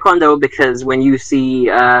 Well, Taekwondo, because when you see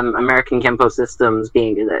American Kempo systems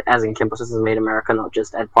being, as in Kempo systems made America, not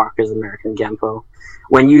just Ed Parker's American Kempo,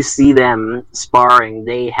 when you see them sparring,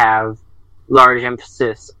 they have large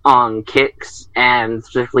emphasis on kicks, and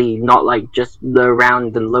specifically not like just the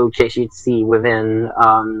round and low kicks you'd see within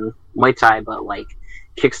Muay Thai, but like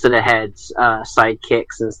kicks to the head, side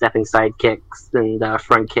kicks and stepping side kicks, and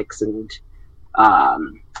front kicks and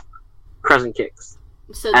crescent kicks.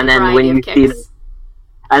 So and the then when you kicks. see,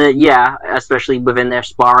 and then, yeah, especially within their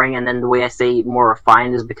sparring, and then the way I say more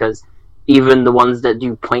refined is because even the ones that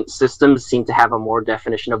do point systems seem to have a more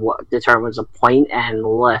definition of what determines a point and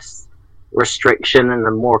less restriction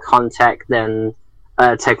and more contact than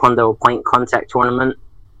Taekwondo point contact tournament.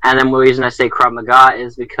 And then the reason I say Krav Maga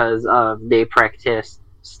is because they practice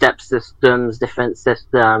step systems, defense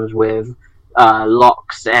systems with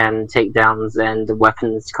locks and takedowns and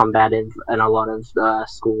weapons combative in a lot of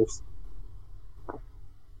schools.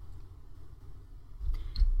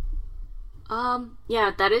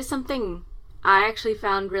 Yeah, that is something I actually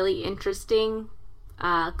found really interesting.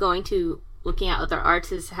 Looking at other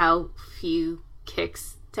arts is how few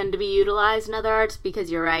kicks tend to be utilized in other arts, because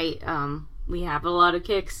you're right, we have a lot of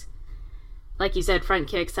kicks. Like you said, front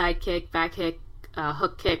kick, side kick, back kick,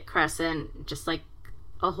 hook kick, crescent, just like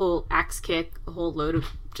a whole axe kick, a whole load of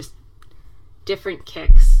just different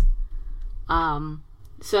kicks.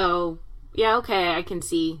 So Yeah, okay, I can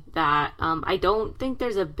see that. I don't think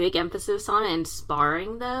there's a big emphasis on it in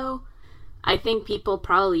sparring, though. I think people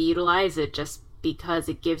probably utilize it just because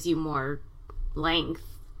it gives you more length,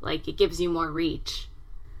 like it gives you more reach.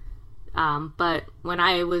 But when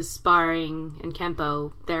I was sparring in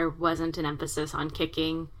Kempo, there wasn't an emphasis on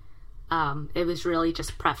kicking. It was really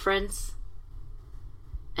just preference.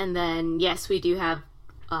 And then, yes, we do have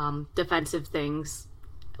defensive things.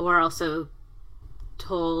 We're also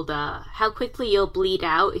told how quickly you'll bleed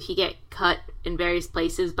out if you get cut in various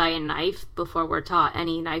places by a knife before we're taught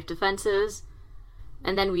any knife defenses.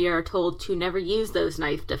 And then we are told to never use those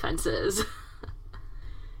knife defenses.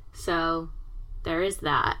 So there is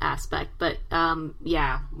that aspect. But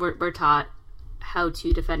yeah, we're taught how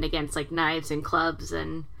to defend against like knives and clubs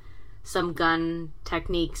and some gun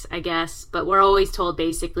techniques, I guess. But we're always told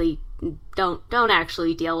basically don't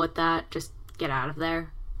actually deal with that. Just get out of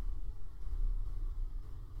there.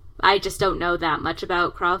 I just don't know that much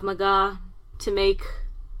about Krav Maga to make,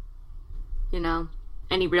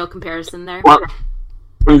 any real comparison there. Well,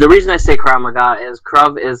 the reason I say Krav Maga is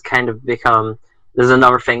Krav is kind of become. There's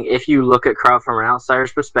another thing. If you look at Krav from an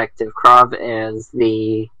outsider's perspective, Krav is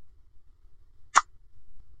the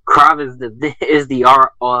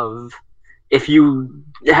art of, if you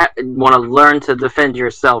want to learn to defend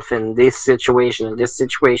yourself in this situation,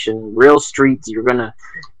 real streets, you're going to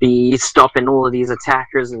be stopping all of these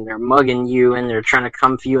attackers and they're mugging you and they're trying to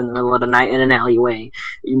come for you in the middle of the night in an alleyway.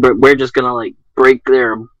 But we're just going to like break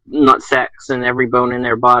their nutsacks and every bone in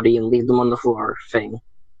their body and leave them on the floor thing.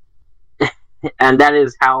 And that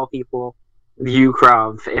is how people view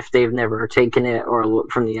Krav if they've never taken it or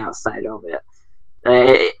looked from the outside of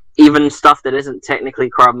it. Even stuff that isn't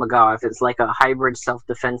technically Krav Maga, if it's like a hybrid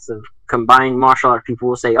self-defensive combined martial art, people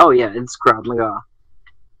will say, oh yeah, it's Krav Maga.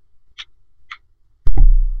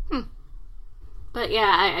 But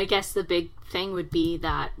yeah, I guess the big thing would be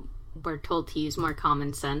that we're told to use more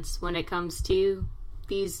common sense when it comes to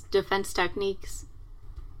these defense techniques.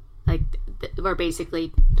 Like, we're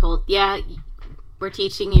basically told, yeah, we're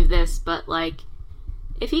teaching you this, but like,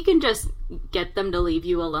 if you can just get them to leave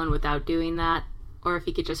you alone without doing that, or if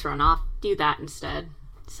you could just run off, do that instead.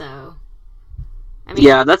 So, I mean,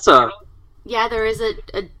 yeah, there is a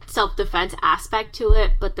self-defense aspect to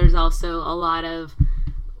it, but there's also a lot of,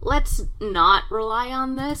 let's not rely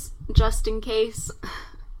on this, just in case.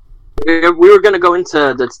 We were going to go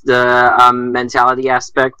into the mentality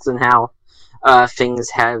aspects and how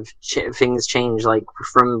things change, like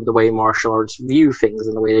from the way martial arts view things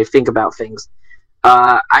and the way they think about things.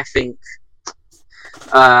 I think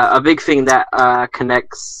a big thing that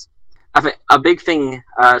connects. A big thing.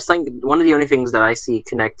 One of the only things that I see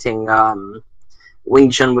connecting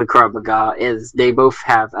Wing Chun with Krav Maga is they both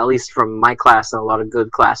have, at least from my class and a lot of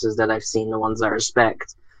good classes that I've seen, the ones I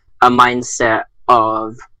respect, a mindset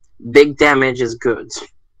of big damage is good.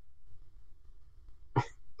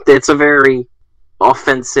 It's a very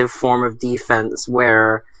offensive form of defense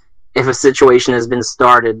where if a situation has been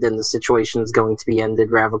started, then the situation is going to be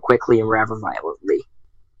ended rather quickly and rather violently.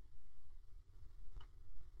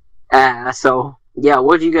 So, yeah,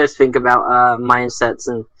 what do you guys think about mindsets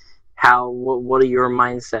and what are your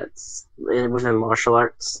mindsets within martial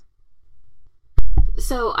arts?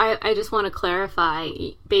 So I just want to clarify.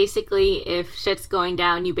 Basically, if shit's going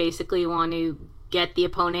down, you basically want to get the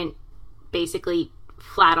opponent basically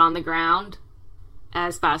flat on the ground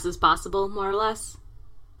as fast as possible, more or less.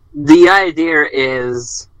 The idea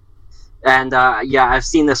is, and I've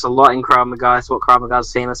seen this a lot in Krav Maga. It's what Krav Maga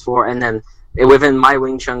is famous for. And then within my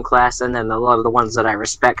Wing Chun class, and then a lot of the ones that I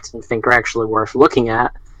respect and think are actually worth looking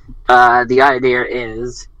at, the idea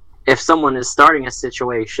is, if someone is starting a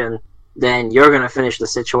situation, then you're going to finish the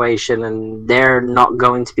situation, and they're not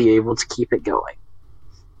going to be able to keep it going.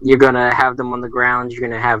 You're going to have them on the ground, you're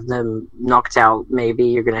going to have them knocked out, maybe,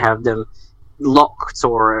 you're going to have them locked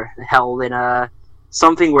or held in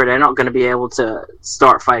something where they're not going to be able to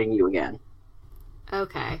start fighting you again.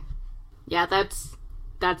 Okay. Yeah, that's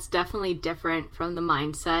definitely different from the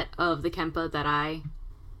mindset of the Kempo that I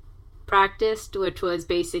practiced, which was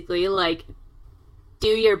basically like, do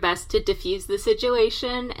your best to defuse the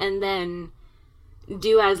situation and then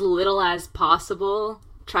do as little as possible.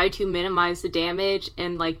 Try to minimize the damage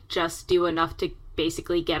and like just do enough to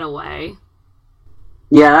basically get away.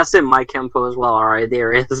 Yeah, that's in my Kempo as well. Our idea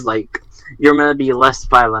is like, you're going to be less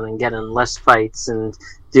violent and get in less fights and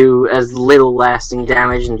do as little lasting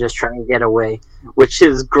damage and just try and get away, which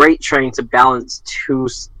is great trying to balance two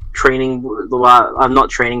training. I'm not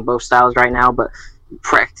training both styles right now, but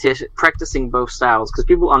practicing both styles, because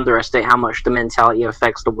people underestimate how much the mentality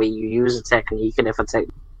affects the way you use a technique and if a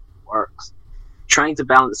technique works. trying to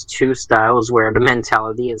balance two styles where the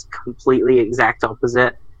mentality is completely exact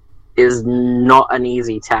opposite is not an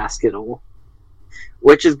easy task at all.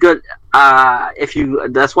 Which is good.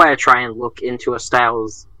 That's why I try and look into a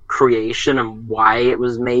style's creation and why it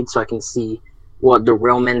was made, so I can see what the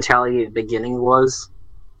real mentality at the beginning was.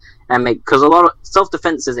 Because a lot of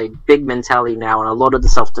self-defense is a big mentality now, and a lot of the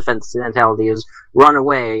self-defense mentality is run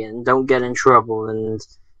away and don't get in trouble and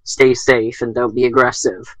stay safe and don't be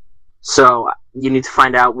aggressive. So you need to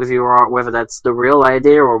find out with your art whether that's the real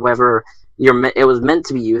idea or whether it was meant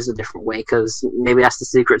to be used a different way, because maybe that's the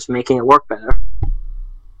secret to making it work better.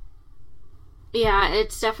 Yeah,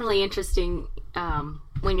 it's definitely interesting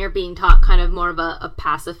when you're being taught kind of more of a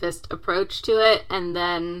pacifist approach to it, and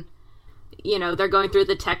then, you know, they're going through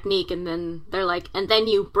the technique, and then they're like, and then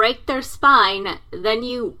you break their spine, then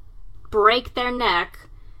you break their neck,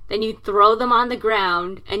 then you throw them on the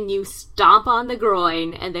ground, and you stomp on the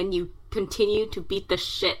groin, and then you continue to beat the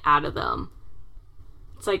shit out of them.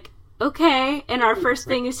 It's like, okay, and our first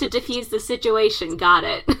thing is to defuse the situation, got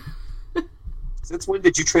it. Since when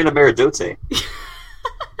did you train a Meridote?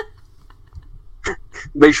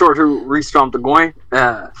 Make sure to re-stomp the groin,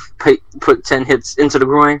 put 10 hits into the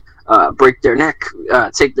groin, break their neck,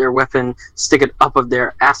 take their weapon, stick it up of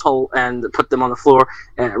their asshole, and put them on the floor,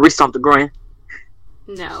 and re-stomp the groin.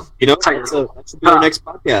 No. You know, that should be our next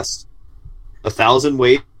podcast. 1,000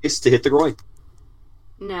 ways to hit the groin.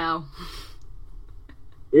 No.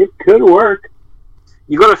 It could work.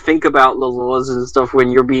 You gotta think about the laws and stuff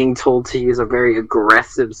when you're being told to use a very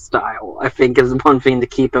aggressive style, I think is one thing to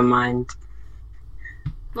keep in mind.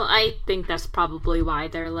 Well, I think that's probably why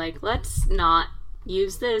they're like, let's not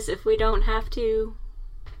use this if we don't have to.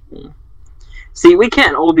 See, we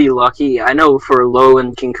can't all be lucky. I know for Lo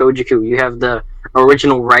and Kinkojiku, you have the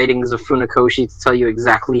original writings of Funakoshi to tell you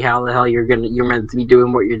exactly how the hell you're meant to be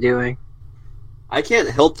doing what you're doing. I can't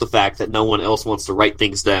help the fact that no one else wants to write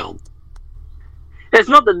things down. It's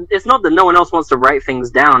not that no one else wants to write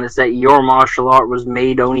things down. It's that your martial art was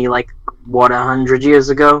made only 100 years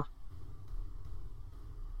ago.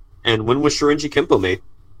 And when was Shorinji Kempo made?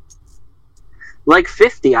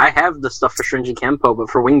 50. I have the stuff for Shorinji Kempo, but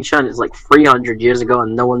for Wing Chun, it's 300 years ago,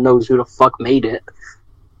 and no one knows who the fuck made it.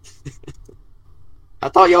 I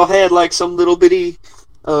thought y'all had some little bitty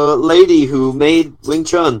lady who made Wing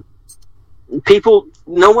Chun.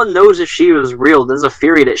 No one knows if she was real. There's a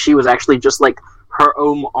theory that she was actually just her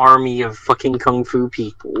own army of fucking kung fu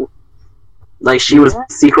people. She was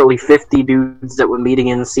secretly 50 dudes that were meeting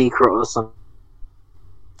in secret or something.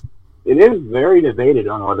 It is very debated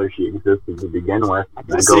on whether she existed to begin with. I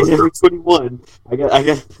gotta say it every 21. I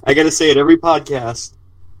gotta say it every podcast.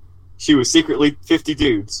 She was secretly 50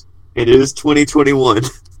 dudes. It is 2021.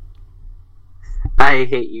 I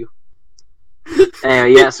hate you.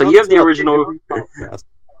 Anyway, yeah, so you have the original...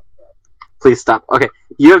 Please stop. Okay,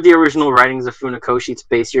 you have the original writings of Funakoshi to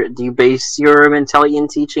base your... Do you base your mentality and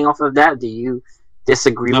teaching off of that? Do you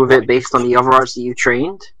disagree with it based on the other arts that you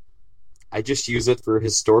trained? I just use it for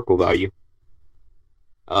historical value.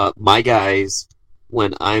 My guys,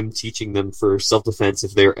 when I'm teaching them for self-defense,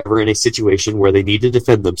 if they're ever in a situation where they need to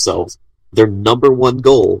defend themselves, their number one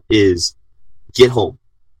goal is get home,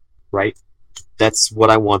 right? That's what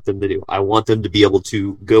I want them to do. I want them to be able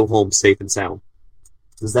to go home safe and sound.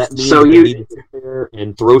 Does that mean they need to sit there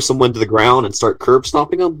and throw someone to the ground and start curb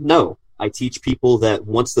stomping them? No. I teach people that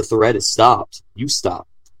once the threat is stopped, you stop.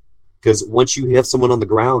 Because once you have someone on the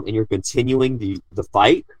ground and you're continuing the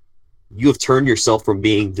fight, you have turned yourself from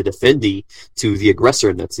being the defendee to the aggressor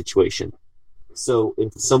in that situation. So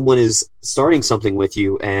if someone is starting something with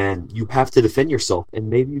you and you have to defend yourself, and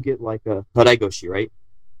maybe you get a Haraigoshi, right?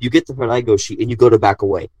 You get the Haraigoshi and you go to back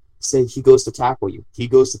away. Say he goes to tackle you. He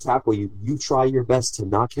goes to tackle you. You try your best to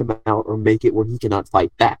knock him out or make it where he cannot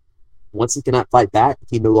fight back. Once he cannot fight back,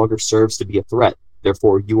 he no longer serves to be a threat.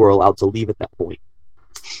 Therefore, you are allowed to leave at that point.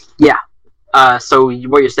 Yeah. So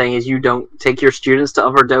what you're saying is you don't take your students to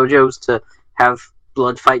other dojos to have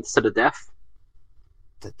blood fights to the death?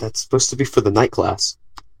 That's supposed to be for the night class.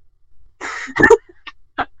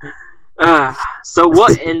 So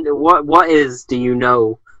what is, do you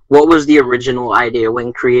know, what was the original idea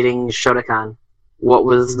when creating Shotokan? What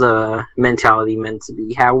was the mentality meant to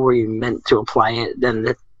be? How were you meant to apply it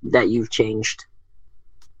then that you've changed?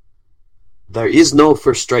 There is no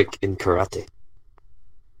first strike in karate.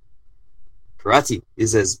 Karate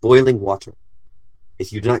is as boiling water.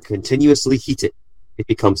 If you do not continuously heat it, it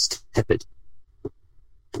becomes tepid.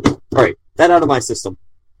 Alright, that out of my system.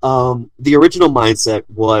 The original mindset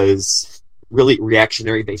was really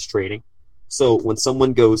reactionary-based training. So when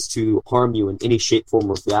someone goes to harm you in any shape,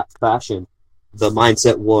 form, or fashion, the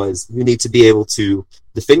mindset was you need to be able to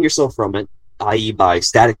defend yourself from it, i.e. by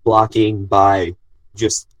static blocking, by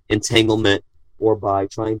just entanglement, or by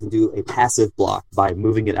trying to do a passive block by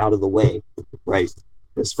moving it out of the way, right?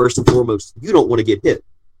 Because first and foremost, you don't want to get hit.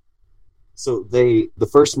 So the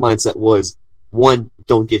first mindset was, 1,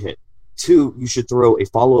 don't get hit. 2, you should throw a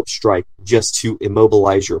follow-up strike just to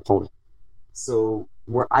immobilize your opponent. So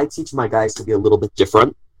where I teach my guys to be a little bit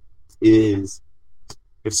different is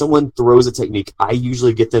if someone throws a technique, I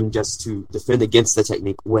usually get them just to defend against the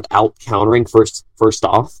technique without countering first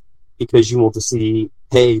off, because you want to see,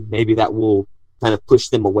 hey, maybe that will kind of push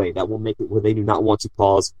them away. That will make it where they do not want to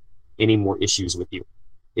cause any more issues with you.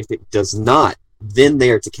 If it does not, then they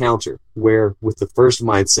are to counter, where with the first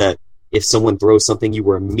mindset, if someone throws something, you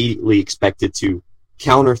were immediately expected to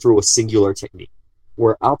counter through a singular technique.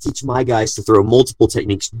 Where I'll teach my guys to throw multiple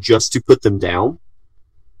techniques just to put them down,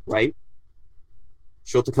 right?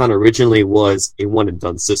 Shotokan originally was a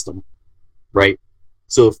one-and-done system, right?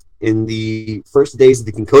 So if in the first days of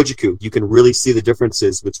the Kinkojiku, you can really see the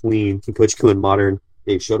differences between Kinkojiku and modern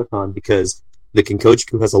day Shotokan, because the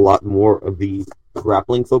Kinkojiku has a lot more of the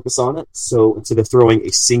grappling focus on it. So instead of throwing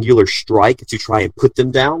a singular strike to try and put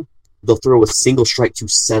them down, they'll throw a single strike to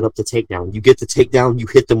set up the takedown. You get the takedown, you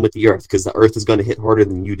hit them with the earth, because the earth is going to hit harder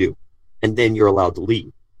than you do. And then you're allowed to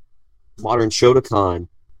leave. Modern Shotokan,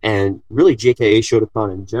 and really JKA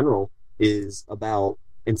Shotokan in general, is about,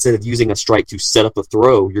 instead of using a strike to set up a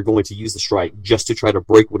throw, you're going to use the strike just to try to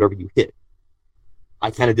break whatever you hit. I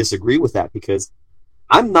kind of disagree with that, because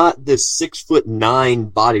I'm not this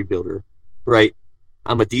 6'9" bodybuilder, right?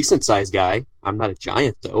 I'm a decent sized guy. I'm not a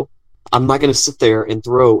giant, though. I'm not going to sit there and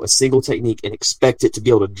throw a single technique and expect it to be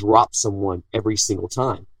able to drop someone every single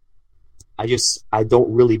time. I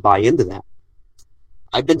don't really buy into that.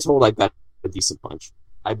 I've been told I've got a decent punch.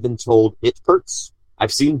 I've been told it hurts.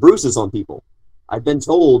 I've seen bruises on people. I've been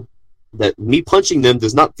told that me punching them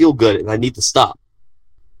does not feel good and I need to stop.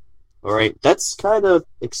 All right, that's kind of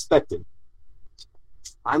expected.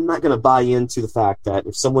 I'm not going to buy into the fact that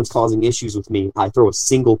if someone's causing issues with me, I throw a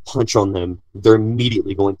single punch on them, they're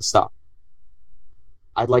immediately going to stop.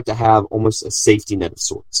 I'd like to have almost a safety net of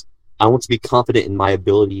sorts. I want to be confident in my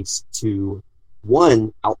abilities to,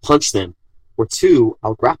 1, outpunch them, or 2,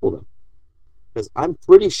 outgrapple them. Because I'm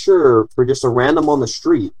pretty sure for just a random on the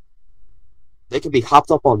street, they could be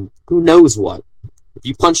hopped up on who knows what. If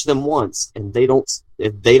you punch them once and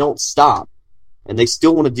if they don't stop, and they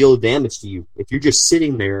still want to deal damage to you, if you're just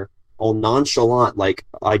sitting there all nonchalant, like,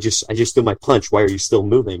 I just threw my punch, why are you still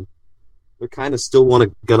moving? They're kind of still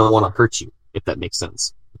gonna want to hurt you, if that makes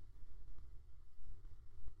sense.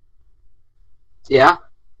 Yeah,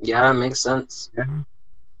 that makes sense. Yeah.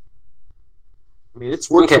 I mean, it's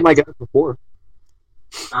worked for my guys before.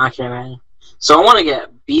 Okay, man. So I want to get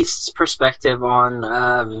Beast's perspective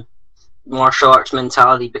on martial arts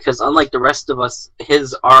mentality, because unlike the rest of us,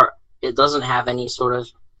 his art, it doesn't have any sort of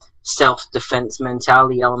self-defense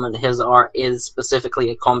mentality element. His art is specifically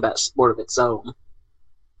a combat sport of its own.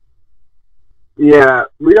 Yeah,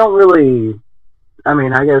 we don't really... I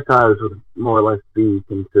mean, I guess ours would more or less be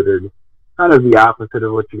considered kind of the opposite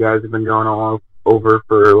of what you guys have been going on over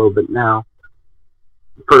for a little bit now.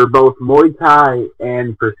 For both Muay Thai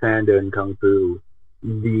and for Sanda and Kung Fu,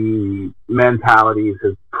 the mentalities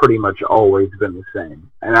have pretty much always been the same.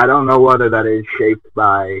 And I don't know whether that is shaped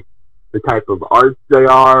by the type of arts they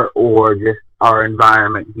are, or just our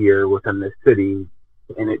environment here within the city,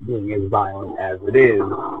 and it being as violent as it is.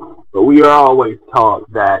 But we are always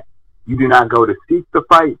taught that you do not go to seek the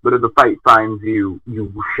fight, but if the fight finds you,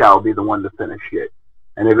 you shall be the one to finish it.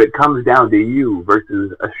 And if it comes down to you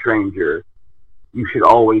versus a stranger, you should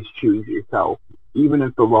always choose yourself. Even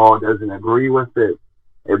if the law doesn't agree with it,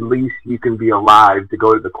 at least you can be alive to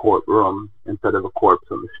go to the courtroom instead of a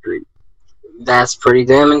corpse on the street. That's pretty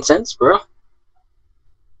damn intense, bro.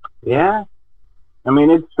 Yeah. I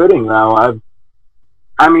mean, it's fitting, though. I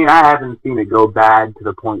haven't seen it go bad to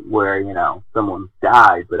the point where, someone's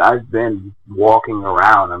died, but I've been walking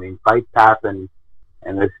around. I mean, fights happen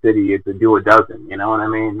in this city. It's a do a dozen, you know what I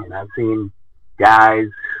mean? And I've seen guys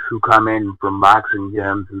who come in from boxing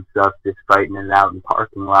gyms and stuff just fighting it out in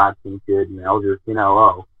parking lots and shit, and they'll just,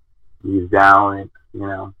 he's down,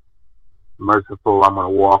 it's, merciful, I'm going to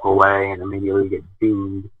walk away and immediately get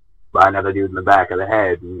beamed by another dude in the back of the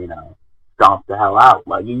head and, stomp the hell out.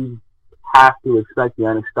 Like, you have to expect the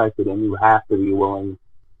unexpected, and you have to be willing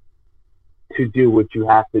to do what you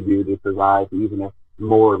have to do to survive, even if,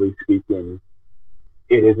 morally speaking,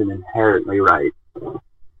 it isn't inherently right,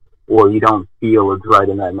 or you don't feel it's right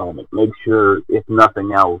in that moment. Make sure, if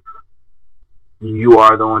nothing else, you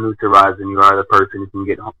are the one who survives, and you are the person who can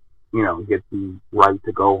get get the right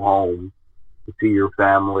to go home, to see your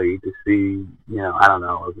family, to see, I don't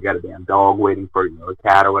know, if you got a damn dog waiting for you, a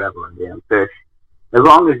cat or whatever, a damn fish. As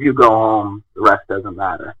long as you go home, the rest doesn't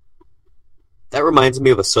matter. That reminds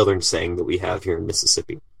me of a southern saying that we have here in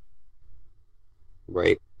Mississippi.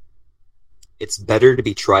 Right? It's better to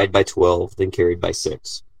be tried by 12 than carried by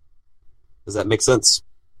 6. Does that make sense?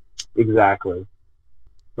 Exactly.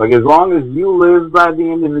 Like, as long as you live by the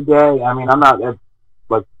end of the day, I mean, I'm not, like,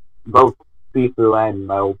 both Sifu and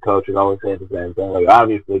my old coach would always say the same thing. Like,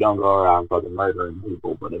 obviously, don't go around fucking murdering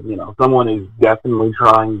people, but if, someone is definitely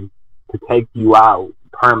trying to take you out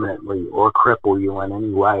permanently or cripple you in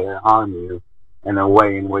any way or harm you in a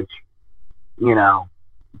way in which,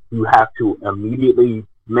 you have to immediately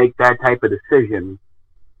make that type of decision,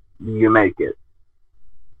 you make it.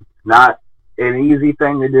 It's not an easy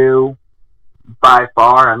thing to do by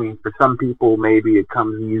far. I mean, for some people, maybe it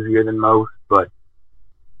comes easier than most, but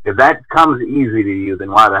if that comes easy to you,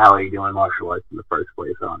 then why the hell are you doing martial arts in the first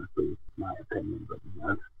place, honestly, my opinion, but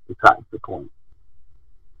that's besides the point.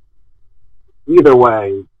 Either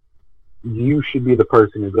way, you should be the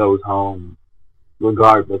person who goes home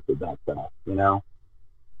regardless of that stuff,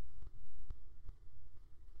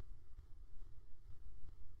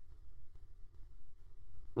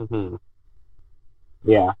 Mm-hmm.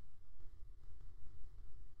 Yeah.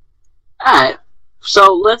 Alright,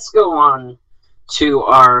 so let's go on to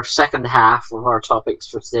our second half of our topics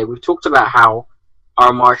for today. We've talked about how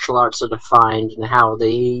our martial arts are defined and how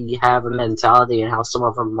they have a mentality and how some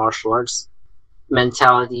of our martial arts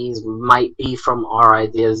mentalities might be from our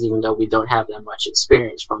ideas even though we don't have that much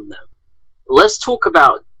experience from them. Let's talk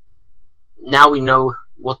about, now we know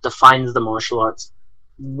what defines the martial arts,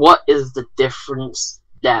 what is the difference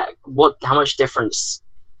how much difference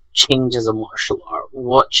changes a martial art?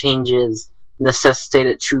 What changes necessitate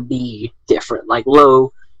it to be different? Like,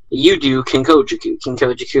 you do Kinkojuku.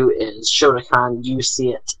 Kinkojuku is Shotokan, you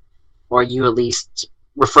see it, or you at least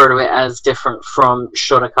refer to it as different from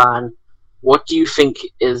Shotokan. What do you think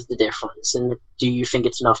is the difference? And do you think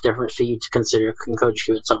it's enough different for you to consider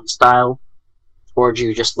Kinkojuku its own style? Or do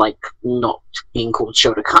you just like not being called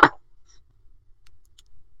Shotokan?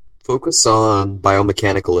 Focus on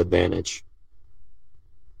biomechanical advantage.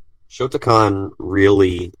 Shotokan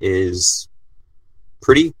really is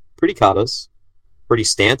pretty katas, pretty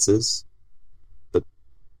stances, but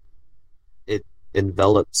it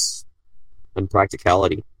envelops in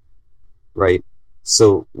practicality, right?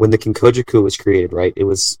 So when the Kinkojuku was created, right, it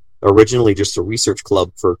was originally just a research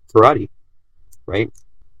club for karate, right?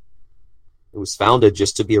 It was founded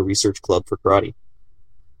just to be a research club for karate.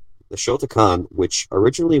 The Shotokan, which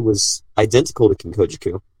originally was identical to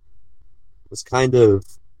Kinkojuku, was kind of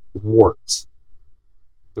warped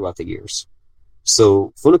throughout the years.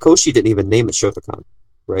 So Funakoshi didn't even name it Shotokan,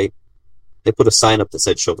 right? They put a sign up that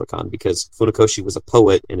said Shotokan because Funakoshi was a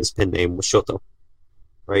poet and his pen name was Shoto,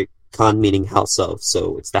 right? Kan meaning house of,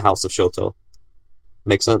 so it's the house of Shoto.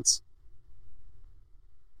 Makes sense?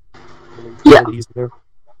 Yeah.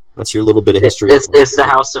 That's your little bit of history. It's the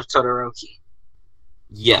house of Todoroki.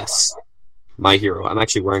 Yes. My Hero. I'm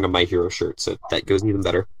actually wearing a My Hero shirt, so that goes even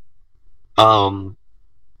better.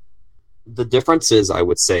 The differences, I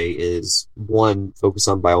would say, is one, focus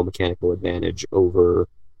on biomechanical advantage over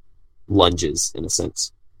lunges, in a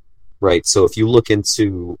sense. Right? So if you look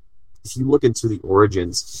into the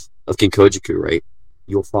origins of Kinkojuku, right,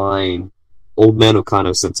 you'll find Old Man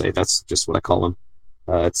Okano Sensei, that's just what I call him.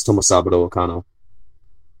 It's Tomosaburo Okano.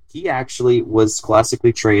 He actually was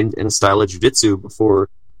classically trained in a style of jiu-jitsu before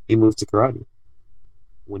he moved to karate.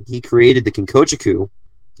 When he created the Kinkojuku,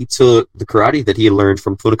 he took the karate that he had learned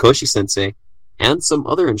from Funakoshi Sensei and some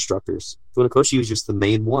other instructors. Funakoshi was just the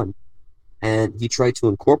main one. And he tried to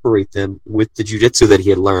incorporate them with the jiu-jitsu that he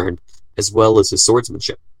had learned, as well as his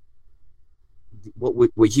swordsmanship.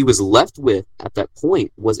 What he was left with at that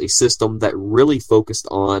point was a system that really focused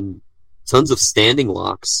on tons of standing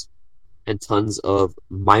locks and tons of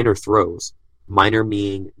minor throws. Minor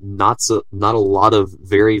meaning not a lot of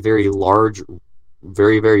very, very large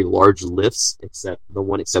lifts, except the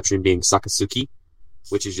one exception being Sakasuki,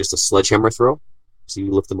 which is just a sledgehammer throw. So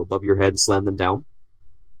you lift them above your head and slam them down.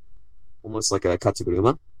 Almost like a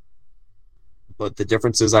Katsuguruma. But the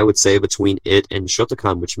differences, I would say, between it and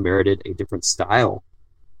Shotokan, which merited a different style,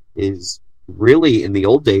 is really, in the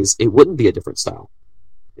old days, it wouldn't be a different style.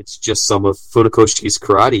 It's just some of Funakoshi's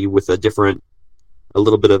karate with a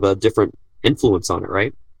little bit of a different influence on it,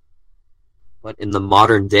 right? But in the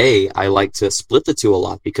modern day, I like to split the two a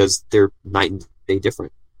lot because they're night and day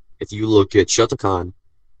different. If you look at Shotokan,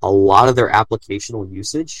 a lot of their applicational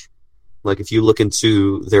usage, like if you look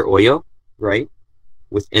into their Oyo, right?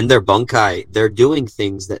 within their bunkai, they're doing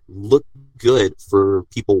things that look good for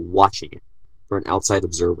people watching it, for an outside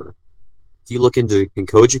observer. If you look into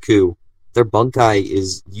Kinkojiku, their bunkai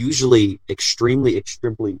is usually extremely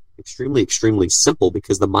simple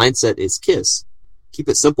because the mindset is KISS. Keep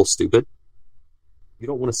it simple, stupid. You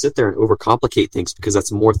don't want to sit there and overcomplicate things because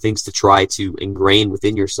that's more things to try to ingrain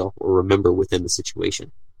within yourself or remember within the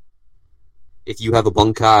situation. If you have a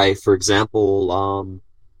bunkai, for example,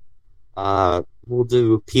 we'll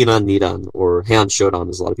do Pinan Nidan, or Heian Shodan,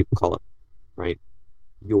 as a lot of people call it, right?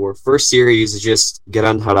 Your first series is just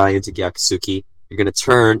Geran Harai into Gyakutsuki. You're going to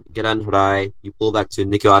turn, Geran Harai, you pull back to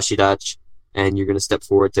Nikko Ashidachi, and you're going to step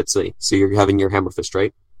forward Tetsui. So you're having your hammer fist,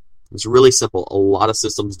 right? It's really simple. A lot of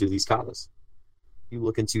systems do these katas. You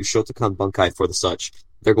look into Shotokan Bunkai for the such,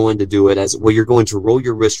 they're going to do it as, well, you're going to roll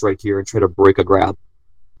your wrist right here and try to break a grab.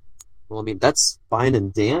 Well, I mean, that's fine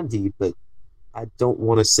and dandy, but I don't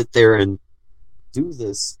want to sit there and do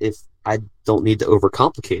this if I don't need to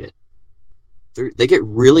overcomplicate it. They get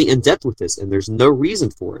really in-depth with this, and there's no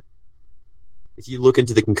reason for it. If you look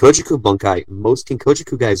into the Kinkojiku Bunkai, most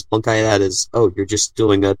Kinkojiku guys bunkai that as, oh, you're just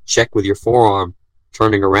doing a check with your forearm,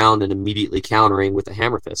 turning around and immediately countering with a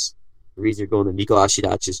hammer fist. The reason you're going to Nikko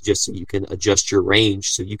Ashidachi is just so you can adjust your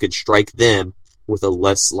range, so you can strike them with a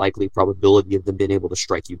less likely probability of them being able to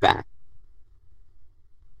strike you back.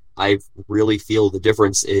 I really feel the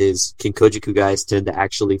difference is Kinkojiku guys tend to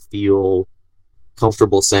actually feel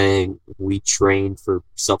comfortable saying, we train for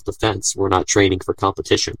self-defense, we're not training for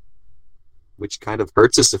competition. Which kind of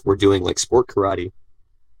hurts us if we're doing like sport karate.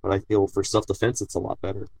 But I feel for self-defense it's a lot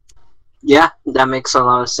better. Yeah, that makes a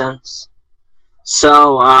lot of sense.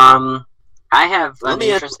 So, I have an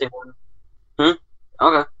interesting one.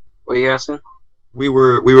 Okay. What are you asking? We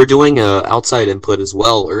were doing outside input as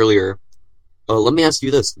well earlier. Let me ask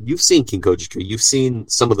you this. You've seen Kinkojiku. You've seen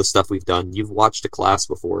some of the stuff we've done. You've watched a class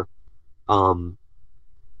before.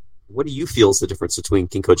 What do you feel is the difference between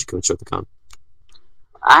Kinkojiku and Shotokan?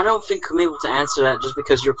 I don't think I'm able to answer that just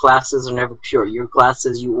because your classes are never pure. Your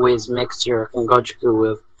classes, you always mix your Kinkojiku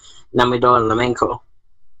with Namido and Lamenko.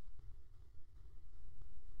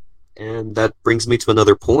 And that brings me to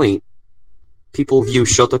another point. People view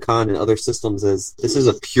Shotokan and other systems as, this is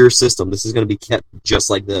a pure system. This is going to be kept just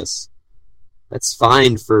like this. That's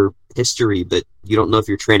fine for history, but you don't know if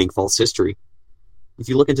you're training false history. If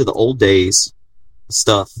you look into the old days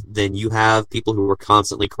stuff, then you have people who are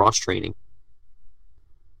constantly cross-training.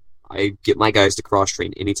 I get my guys to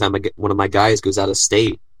cross-train. Anytime one of my guys goes out of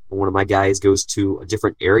state, or one of my guys goes to a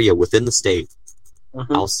different area within the state,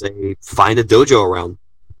 I'll say, find a dojo around.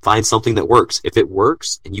 Find something that works. If it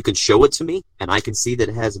works, and you can show it to me, and I can see that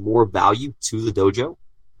it has more value to the dojo,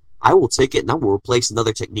 I will take it and I will replace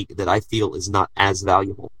another technique that I feel is not as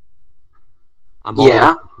valuable. I'm all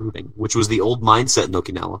about improving, which was the old mindset in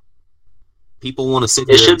Okinawa. People want to sit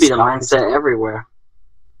here. It should be the mindset everywhere.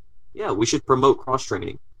 Yeah, we should promote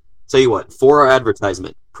cross-training. Tell you what, for our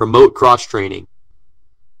advertisement, promote cross-training.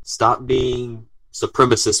 Stop being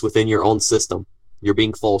supremacists within your own system. You're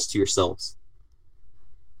being false to yourselves.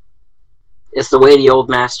 It's the way the old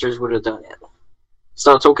masters would have done it.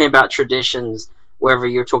 Start talking about traditions, whether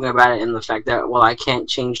you're talking about it in the fact that, well, I can't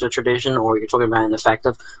change the tradition, or you're talking about it in the fact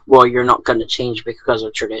of, well, you're not going to change because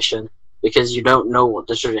of tradition, because you don't know what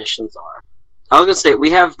the traditions are. I was going to say,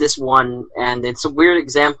 we have this one, and it's a weird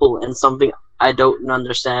example and something I don't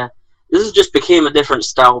understand. This just became a different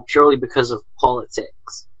style purely because of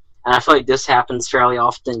politics. And I feel like this happens fairly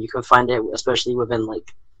often. You can find it especially within,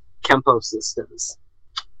 like, Kempo systems.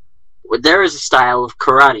 There is a style of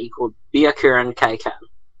karate called Byakuren Kaikan.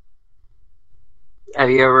 Have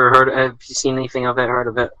you seen anything of it, heard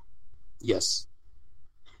of it? Yes.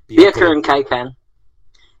 Byakuren Kaikan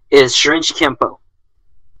is Shorinji Kempo.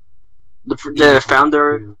 The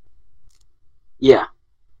founder... Yeah.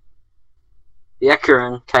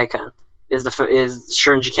 Byakuren Kaikan is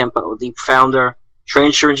Shorinji Kempo. The founder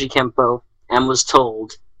trained Shorinji Kempo and was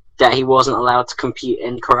told that he wasn't allowed to compete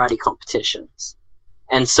in karate competitions.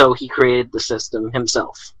 And so he created the system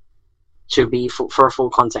himself to be for a full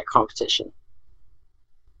contact competition.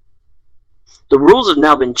 The rules have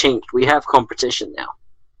now been changed. We have competition now.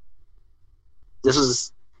 This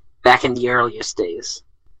was back in the earliest days.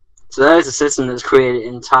 So that is a system that's created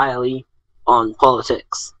entirely on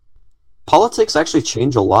politics. Politics actually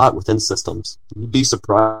change a lot within systems. You'd be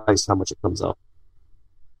surprised how much it comes up.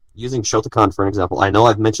 Using Shotokan for an example, I know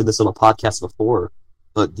I've mentioned this on a podcast before,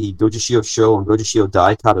 but the Gojishio Sho and Gojishio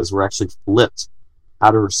Dai katas were actually flipped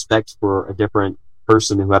out of respect for a different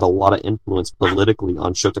person who had a lot of influence politically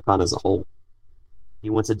on Shotokan as a whole. He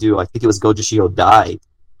went to do, I think it was Gojishio Dai,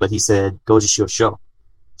 but he said Gojishio Sho.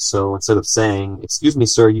 So instead of saying, "Excuse me,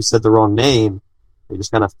 sir, you said the wrong name," they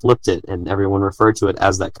just kind of flipped it, and everyone referred to it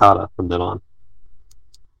as that kata from then on.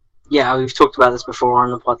 Yeah, we've talked about this before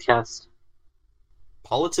on the podcast.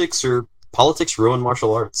 Politics ruin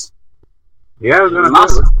martial arts. Yeah, I was gonna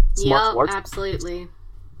Must- say. It's Yeah, martial arts. absolutely.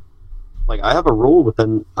 Like, I've got a rule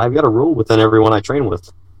within everyone I train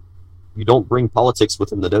with. You don't bring politics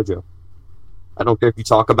within the dojo. I don't care if you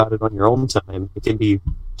talk about it on your own time. It can be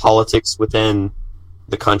politics within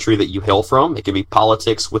the country that you hail from. It can be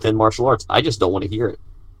politics within martial arts. I just don't want to hear it.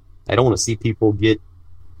 I don't want to see people get,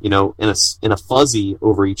 in a fuzzy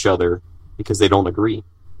over each other because they don't agree.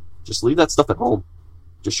 Just leave that stuff at home.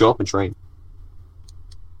 Just show up and train.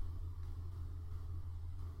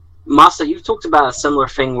 Masa, you've talked about a similar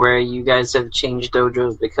thing where you guys have changed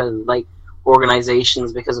dojos because, like,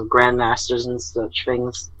 organizations because of grandmasters and such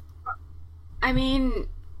things. I mean,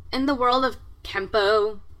 in the world of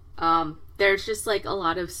Kempo, there's just like a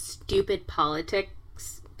lot of stupid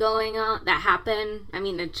politics going on that happen. I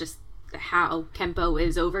mean, it's just how Kempo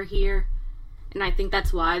is over here. And I think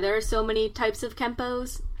that's why there are so many types of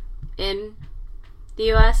Kempos in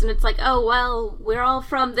the US. And it's like, oh, well, we're all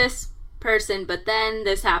from this person, but then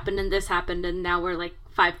this happened, and now we're like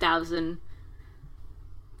 5,000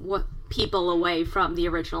 people away from the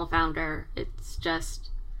original founder. It's just...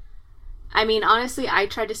 I mean, honestly, I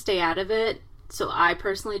try to stay out of it, so I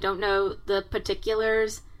personally don't know the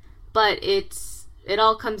particulars, but it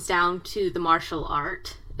all comes down to the martial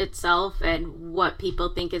art itself and what people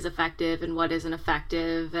think is effective and what isn't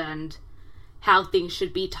effective and how things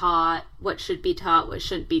should be taught, what should be taught, what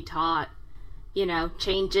shouldn't be taught,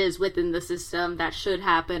 changes within the system that should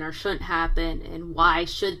happen or shouldn't happen, and why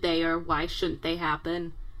should they or why shouldn't they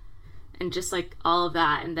happen. And just like all of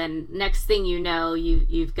that, and then next thing you know,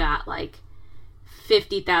 you've got like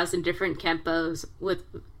 50,000 different Kempos with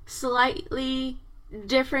slightly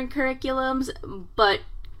different curriculums, but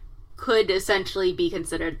could essentially be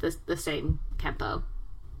considered the same Kempo,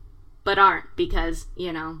 but aren't because,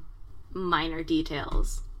 minor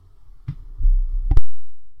details.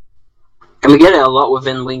 And we get it a lot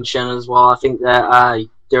within Wing Chun as well. I think that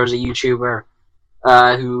there was a YouTuber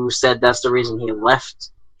who said that's the reason he left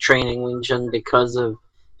training Wing Chun, because of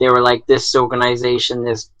they were like, this organization,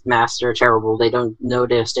 this master, terrible. They don't know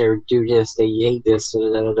this, they do this, they hate this, da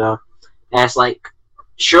da da da. And it's like,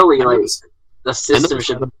 surely, the system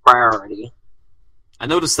should be priority. I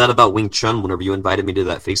noticed that about Wing Chun whenever you invited me to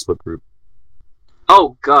that Facebook group.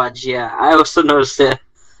 Oh god, yeah. I also noticed it.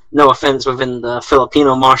 No offense within the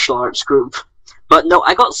Filipino martial arts group, but no,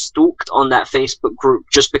 I got stalked on that Facebook group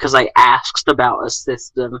just because I asked about a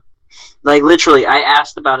system. Like, literally, I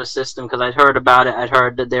asked about a system because I'd heard about it. I'd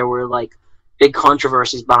heard that there were, like, big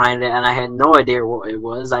controversies behind it, and I had no idea what it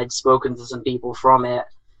was. I'd spoken to some people from it,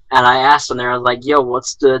 and I asked them, they were like, yo,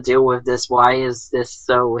 what's the deal with this? Why is this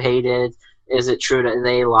so hated? Is it true that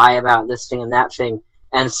they lie about this thing and that thing?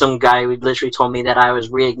 And some guy would literally told me that I was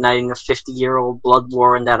reigniting a 50-year-old blood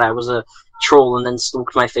war and that I was a troll, and then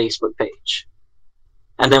stalked my Facebook page.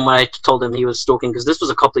 And then when I told him he was stalking, because this was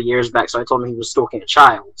a couple of years back, so I told him he was stalking a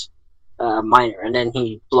child. Minor, and then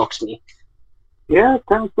he blocked me. Yeah,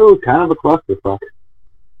 Kempo kind of a clusterfuck.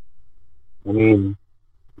 I mean,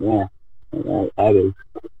 yeah, that is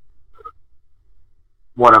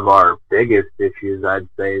one of our biggest issues, I'd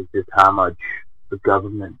say, is just how much the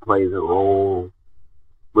government plays a role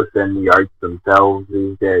within the arts themselves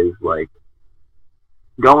these days. Like,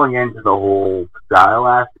 going into the whole style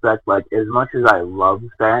aspect, like, as much as I love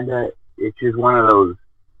Sanda, it's just one of those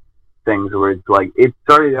things where it's like, it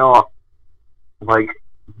started off like,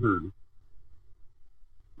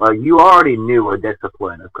 like, you already knew a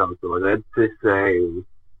discipline of Kung Fu. Let's just say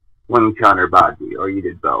Wing Chun or Baji, or you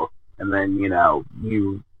did both. And then,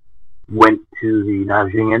 you went to the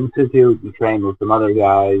Nanjing Institute, you trained with some other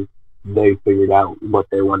guys, they figured out what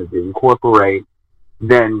they wanted to incorporate.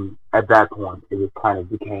 Then, at that point, it just kind of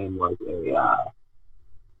became like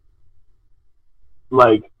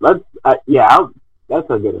that's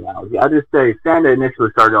a good analogy. I'll just say Sanda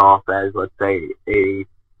initially started off as, let's say, a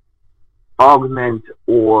augment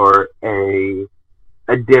or a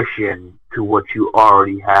addition to what you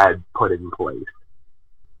already had put in place.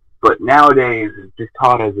 But nowadays, it's just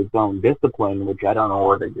taught as its own discipline, which I don't know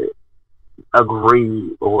whether to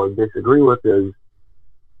agree or disagree with. Is,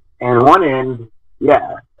 and one end,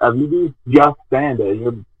 yeah, if you do just Sanda,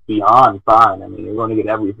 you're beyond fine. I mean, you're going to get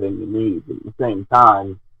everything you need. But at the same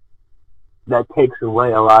time, that takes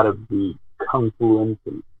away a lot of the Kung Fu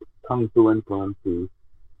influences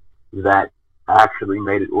that actually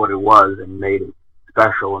made it what it was and made it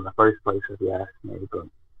special in the first place, if you ask me. But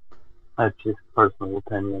that's just personal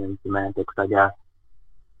opinion and semantics, I guess.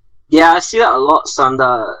 Yeah, I see that a lot. A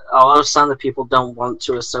lot of Sanda people don't want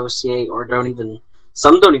to associate, or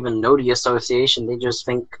some don't even know the association. They just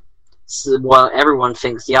think, well, everyone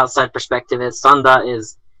thinks the outside perspective is Sanda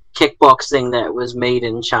is kickboxing that was made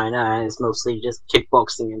in China, and it's mostly just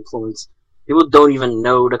kickboxing influence. People don't even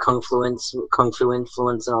know the Kung Fu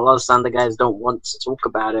influence, and a lot of Sanda guys don't want to talk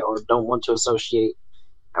about it or don't want to associate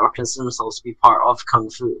or consider themselves to be part of Kung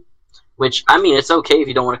Fu. Which, I mean, it's okay if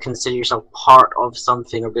you don't want to consider yourself part of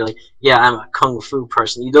something or be like, yeah, I'm a Kung Fu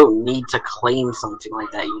person. You don't need to claim something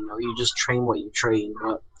like that, you know. You just train what you train.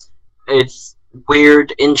 But it's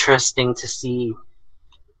weird, interesting to see,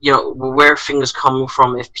 you know, where things come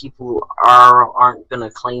from if people aren't going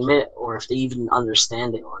to claim it or if they even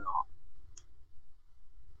understand it or not.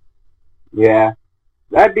 Yeah.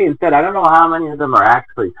 That being said, I don't know how many of them are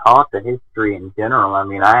actually taught the history in general. I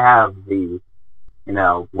mean, I have the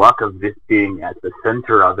luck of just being at the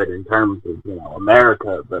center of it in terms of,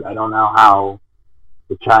 America, but I don't know how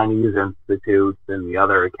the Chinese institutes and the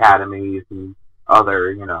other academies and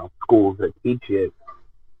other, schools that teach it,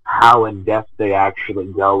 how in depth they actually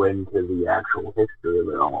go into the actual history of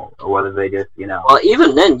it all, or whether they just, Well,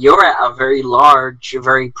 even then, you're at a very large,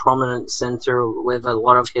 very prominent center with a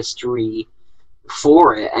lot of history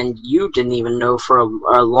for it, and you didn't even know for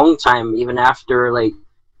a long time, even after, like,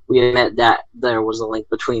 we admit that there was a link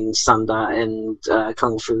between Sanda and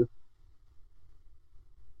Kung Fu.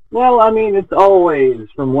 Well, I mean, it's always,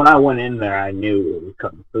 from when I went in there, I knew it was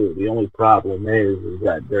Kung Fu. The only problem is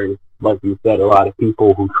that there's, like you said, a lot of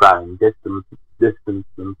people who try and distance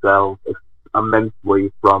themselves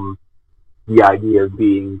immensely from the idea of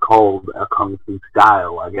being called a Kung Fu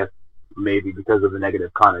style. I guess maybe because of the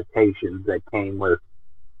negative connotations that came with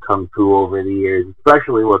Kung Fu over the years,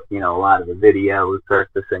 especially with, a lot of the videos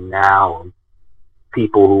surfacing now of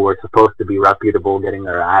people who were supposed to be reputable getting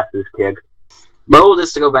their asses kicked. Well,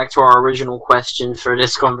 just to go back to our original question for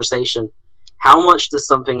this conversation, how much does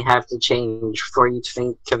something have to change for you to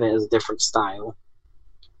think of it as a different style?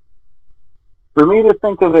 For me to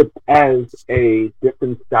think of it as a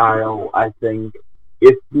different style, I think,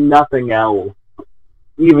 if nothing else,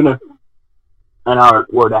 even if an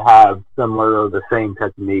art were to have similar or the same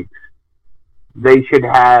techniques, they should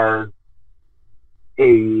have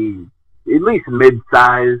a at least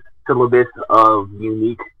mid-sized syllabus of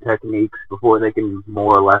unique techniques before they can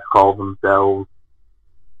more or less call themselves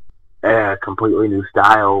a completely new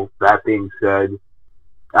style. That being said,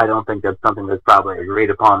 I don't think that's something that's probably agreed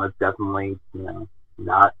upon. That's definitely,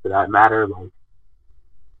 not for that matter. Like,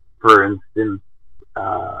 for instance,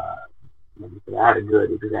 I had a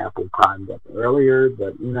good example primed up earlier,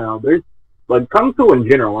 but, there's, like, Kung Fu in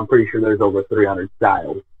general, I'm pretty sure there's over 300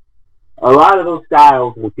 styles. A lot of those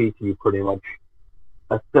styles will teach you pretty much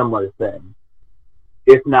a similar thing,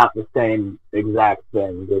 if not the same exact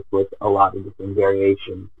thing, just with a lot of different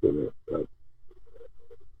variations to it. But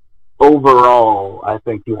overall, I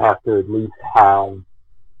think you have to at least have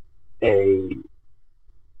at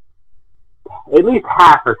least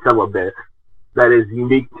half a syllabus that is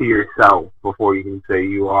unique to yourself before you can say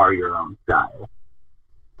you are your own style.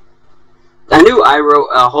 I wrote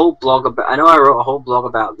a whole blog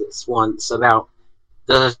about this once, about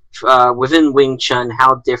the within Wing Chun,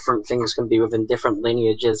 how different things can be within different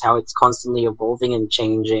lineages, how it's constantly evolving and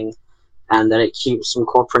changing, and that it keeps some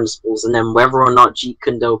core principles, and then whether or not Jeet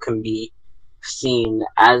Kune Do can be seen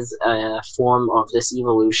as a form of this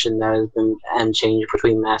evolution that has been, and change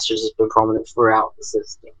between masters has been prominent throughout the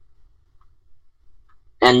system.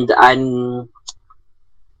 And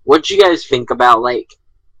what do you guys think about, like,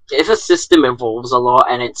 if a system evolves a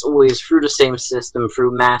lot and it's always through the same system,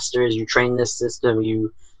 through masters, you train this system,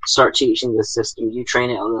 you start teaching this system, you train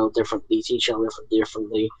it a little differently, teach it a little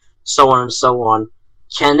differently, so on and so on,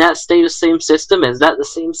 can that stay the same system? Is that the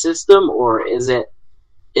same system, or is it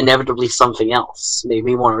inevitably something else?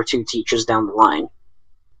 Maybe one or two teachers down the line.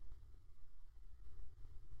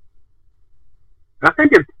 I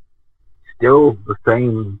think it's still the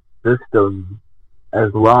same system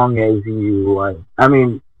as long as you, I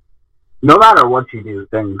mean, no matter what you do,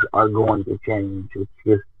 things are going to change. It's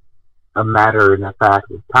just a matter and a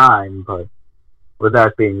fact of time. But with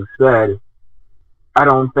that being said, I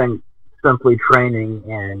don't think simply training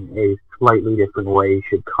in a slightly different way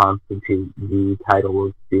should constitute the title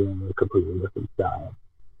of being a completely different style.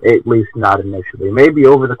 At least not initially. Maybe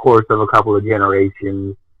over the course of a couple of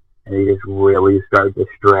generations, and you just really start to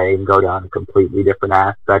stray and go down a completely different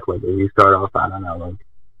aspect. Like if you start off, I don't know, like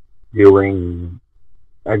doing,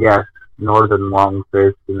 I guess, Northern Long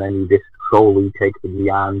Fist, and then you just solely take the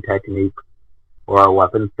Beyond technique or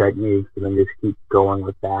weapons techniques, and then just keep going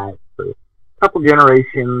with that for a couple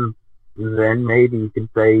generations. then maybe you could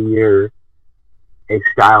say you're a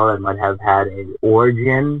style that might have had an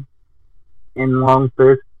origin in long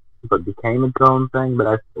fist, but became its own thing. But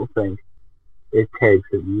I still think it takes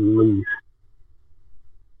at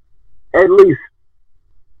least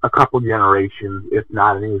a couple generations, if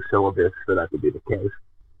not a new syllabus, for that to be the case.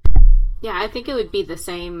 Yeah, I think it would be the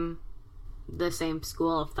same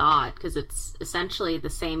school of thought, because it's essentially the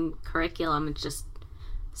same curriculum. It's just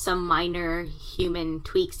some minor human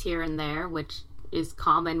tweaks here and there, which is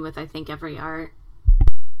common with, I think, every art.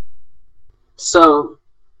 So,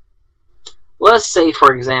 let's say,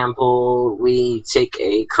 for example, we take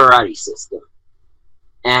a karate system,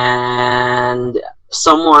 and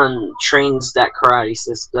someone trains that karate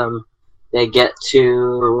system. They get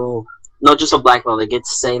to, not just a black belt, they get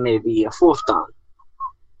to, say, maybe a 4th dan.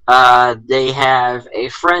 They have a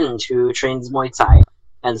friend who trains Muay Thai,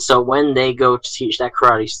 and so when they go to teach that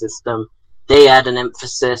karate system, they add an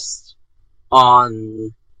emphasis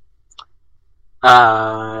on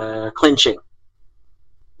clinching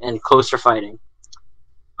and closer fighting.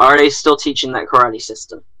 Are they still teaching that karate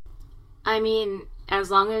system? I mean, as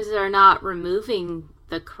long as they're not removing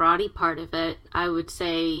the karate part of it, I would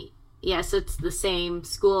say, yes, it's the same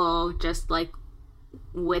school, just like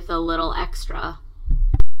with a little extra.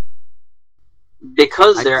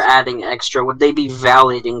 Because they're adding extra, would they be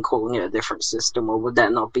valid in calling it a different system, or would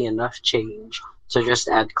that not be enough change to just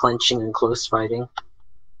add clinching and close fighting?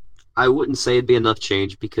 I wouldn't say it'd be enough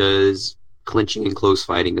change, because clinching and close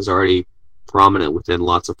fighting is already prominent within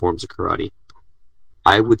lots of forms of karate.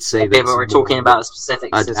 I would say that. But we're talking about a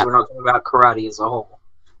specific system. We're not talking about karate as a whole.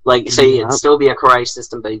 Like, say it'd still be a karate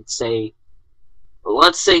system, but say,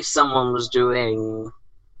 let's say someone was doing.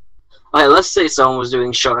 Okay, let's say someone was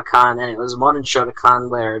doing Shotokan, and it was modern Shotokan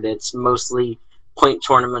where it's mostly point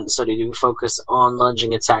tournaments, so they do focus on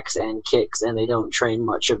lunging attacks and kicks, and they don't train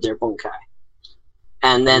much of their bunkai.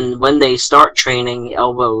 And then when they start training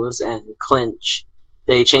elbows and clinch,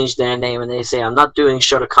 they change their name and they say, I'm not doing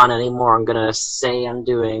Shotokan anymore, I'm gonna just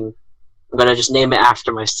name it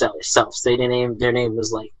after myself. Say their name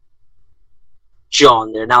was like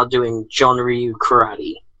John. They're now doing John Ryu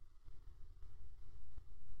Karate.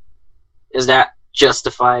 Is that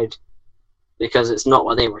justified? Because it's not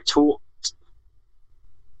what they were taught.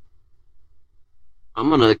 I'm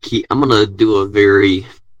gonna do a very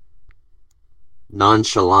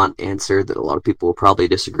nonchalant answer that a lot of people will probably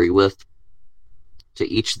disagree with. To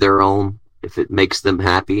each their own. If it makes them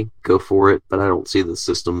happy, go for it. But I don't see the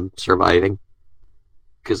system surviving.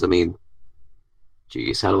 Because, I mean,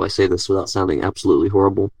 geez, how do I say this without sounding absolutely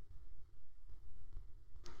horrible?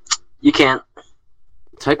 You can't.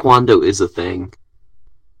 Taekwondo is a thing.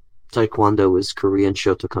 Taekwondo is Korean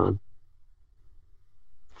Shotokan.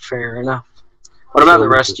 Fair enough. What about the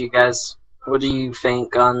rest of you guys? What do you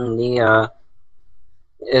think on the,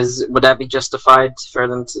 would that be justified for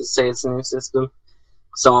them to say it's a new system?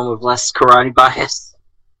 Someone with less karate bias?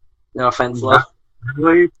 No offense, love.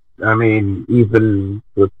 Really? I mean, even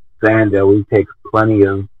with Sando, we take plenty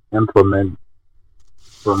of implements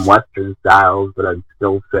from Western styles, but I'd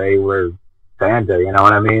still say we're Sando, you know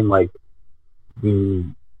what I mean? Like, a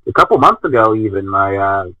couple months ago, even,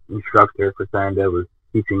 my instructor for Sando was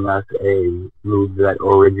teaching us a move that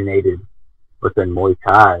originated within Muay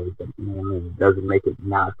Thai, but I mean, it doesn't make it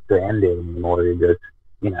not Sando anymore. You're just,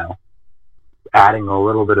 adding a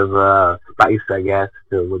little bit of spice, I guess,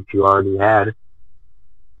 to what you already had.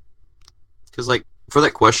 Because, like, for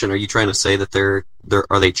that question, are you trying to say that are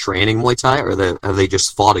they training Muay Thai, or have they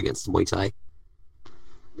just fought against Muay Thai?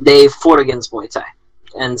 They fought against Muay Thai,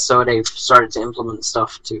 and so they've started to implement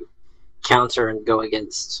stuff to counter and go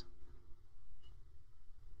against.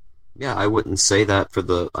 Yeah, I wouldn't say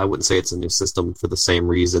it's a new system for the same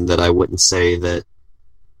reason that I wouldn't say that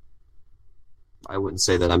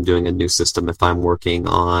I'm doing a new system if I'm working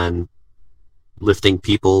on lifting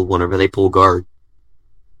people whenever they pull guard.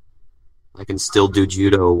 I can still do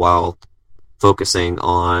judo while focusing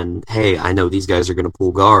on, hey, I know these guys are going to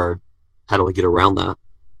pull guard. How do I get around that?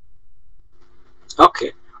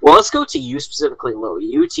 Okay. Well, let's go to you specifically, Lo.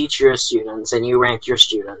 You teach your students and you rank your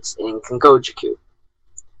students in Kinkojuku.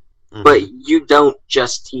 Mm-hmm. But you don't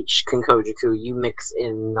just teach Kinkojuku, you mix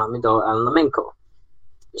in Namido and Lamenko.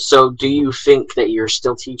 So do you think that you're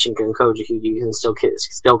still teaching Kinkojuku? Do you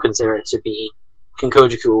still consider it to be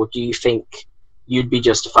Kinkojuku, or do you think you'd be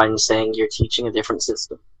justified in saying you're teaching a different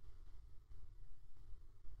system?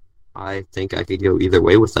 I think I could go either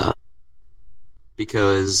way with that.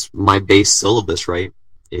 Because my base syllabus, right,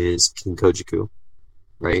 is Kinkojuku,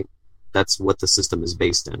 right? That's what the system is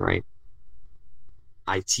based in, right?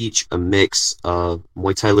 I teach a mix of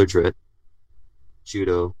Muay Thai Ludrit,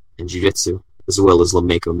 Judo, and jiu-jitsu, as well as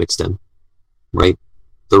Lameko mixed in, right?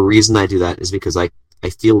 The reason I do that is because I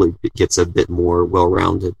feel it gets a bit more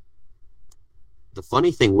well-rounded. The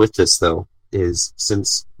funny thing with this, though, is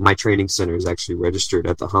since my training center is actually registered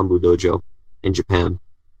at the Hanbu Dojo in Japan,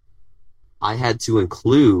 I had to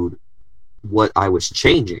include what I was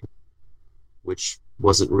changing, which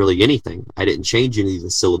wasn't really anything. I didn't change any of the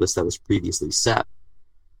syllabus that was previously set.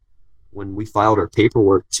 When we filed our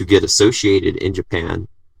paperwork to get associated in Japan,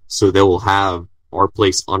 so they will have our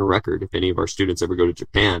place on record if any of our students ever go to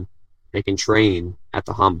Japan, they can train at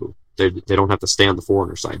the Hanbu. They don't have to stay on the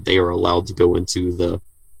foreigner side. They are allowed to go into the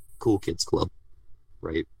Cool Kids Club,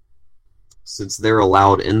 right? Since they're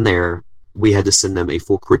allowed in there, we had to send them a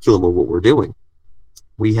full curriculum of what we're doing.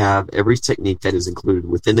 We have every technique that is included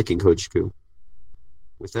within the Kinkojiku,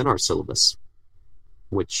 within our syllabus,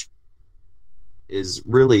 which is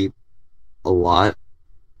really a lot.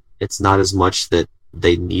 It's not as much that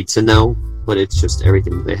they need to know, but it's just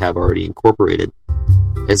everything that they have already incorporated,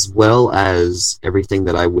 as well as everything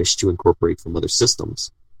that I wish to incorporate from other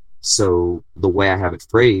systems. So the way I have it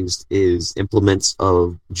phrased is implements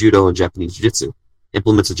of Judo and Japanese Jiu-Jitsu.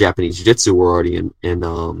 Implements of Japanese Jiu-Jitsu were already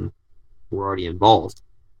were already involved,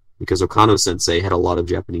 because Okano Sensei had a lot of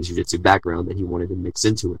Japanese Jiu-Jitsu background that he wanted to mix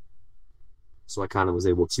into it. So I kind of was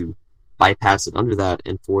able to bypass it under that,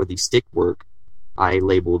 and for the stick work, I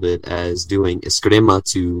labeled it as doing Eskrima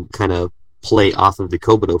to kind of play off of the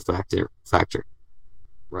Kobudo factor,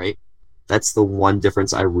 right? That's the one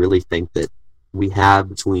difference I really think that we have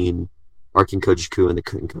between our Kinkojiku and the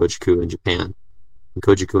Kinkojiku in Japan.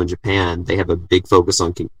 Kinkojiku in Japan, they have a big focus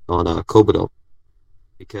on Kobudo,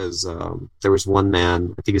 because there was one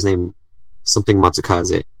man, I think his name something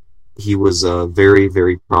Matsukaze. He was a very,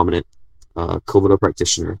 very prominent Kobudo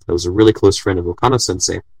practitioner that was a really close friend of Okano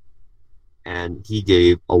Sensei, and he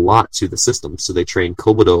gave a lot to the system, so they trained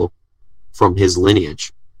Kobudo from his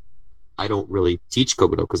lineage. I don't really teach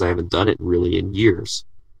Kobudo because I haven't done it really in years.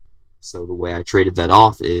 So the way I traded that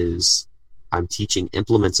off is I'm teaching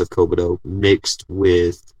implements of Kobudo mixed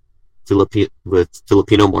with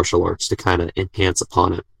Filipino martial arts to kind of enhance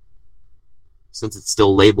upon it. Since it's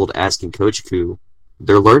still labeled as Kinkojiku,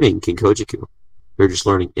 they're learning Kinkojiku. They're just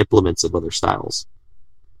learning implements of other styles.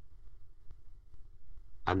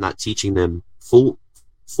 I'm not teaching them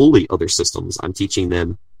fully other systems. I'm teaching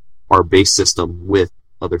them our base system with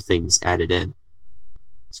other things added in.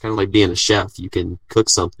 It's kind of like being a chef. You can cook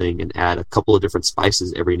something and add a couple of different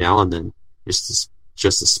spices every now and then just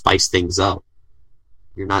to spice things up.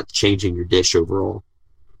 You're not changing your dish overall.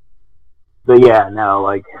 But yeah, no,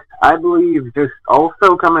 like, I believe just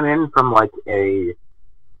also coming in from like a,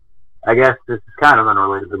 I guess this is kind of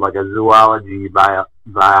unrelated, but like a zoology,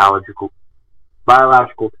 biological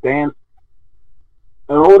stance,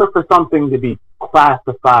 in order for something to be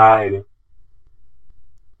classified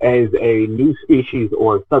as a new species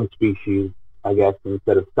or subspecies, I guess,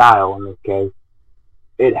 instead of style in this case,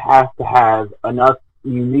 it has to have enough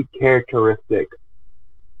unique characteristics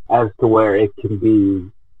as to where it can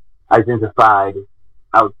be identified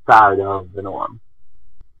outside of the norm.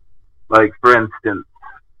 Like, for instance,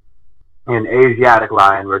 an Asiatic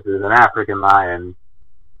lion versus an African lion,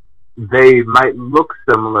 they might look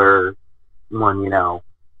similar when,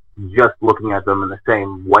 just looking at them in the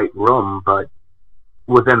same white room, but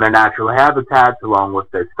within their natural habitats, along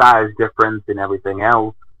with their size difference and everything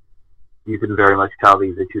else, you can very much tell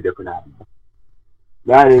these are two different animals.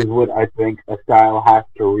 That is what I think a style has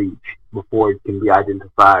to reach before it can be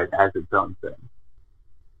identified as its own thing.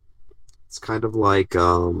 It's kind of like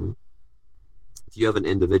if you have an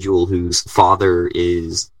individual whose father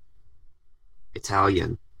is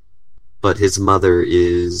Italian, but his mother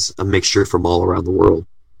is a mixture from all around the world.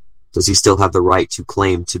 Does he still have the right to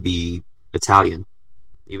claim to be Italian?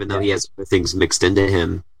 Even though he has other things mixed into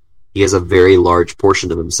him, he has a very large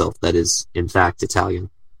portion of himself that is, in fact, Italian.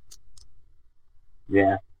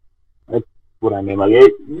 Yeah, that's what I mean. Like,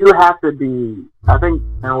 you have to be, I think,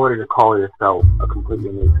 in order to call yourself a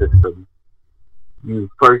completely new system, you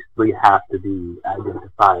firstly have to be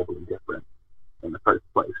identifiably different in the first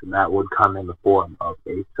place, and that would come in the form of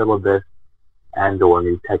a syllabus and or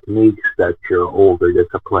new techniques that your older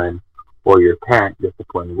discipline or your parent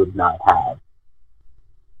discipline would not have.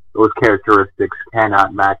 Those characteristics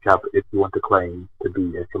cannot match up if you want to claim to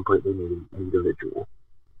be a completely new individual.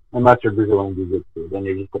 Unless you're Brazilian Jiu-Jitsu, then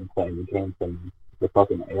you're just going to claim you came from the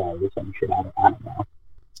fucking AI or some shit. I don't know.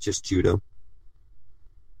 It's just judo.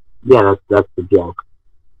 Yeah, that's the joke.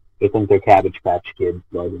 They think they're Cabbage Patch Kids,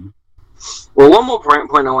 Logan. Well, one more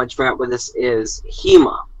point I want to bring up with this is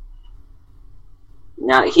HEMA.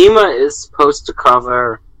 Now, HEMA is supposed to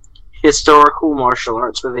cover historical martial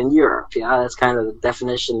arts within Europe. Yeah, that's kind of the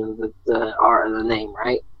definition of the art of the name,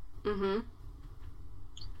 right? Mm-hmm.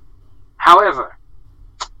 However,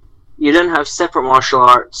 you then have separate martial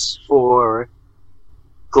arts for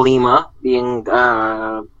Glima, being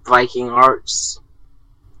Viking arts,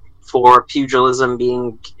 for pugilism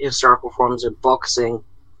being historical forms of boxing,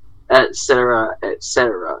 etc.,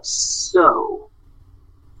 etc. So,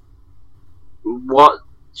 what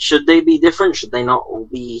should they be different? Should they not all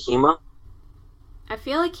be HEMA? I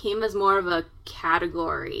feel like HEMA's more of a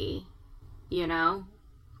category,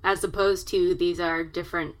 as opposed to these are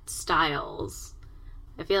different styles.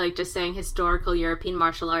 I feel like just saying historical European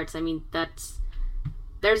martial arts,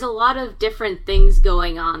 there's a lot of different things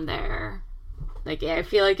going on there. Like, I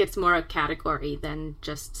feel like it's more a category than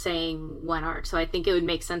just saying one art. So I think it would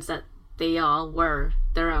make sense that they all were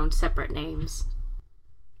their own separate names.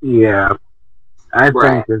 Yeah. I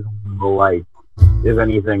think it's like, if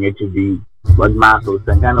anything, it should be, like Marco was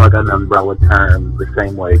saying, kind of like an umbrella term, the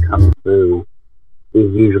same way Kung Fu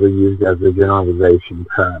is usually used as a generalization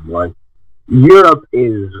term. Like, Europe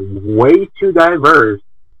is way too diverse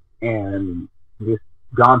and just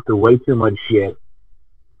gone through way too much shit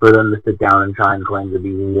for them to sit down and try and claim to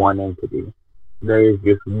be one entity. There is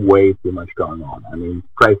just way too much going on. I mean,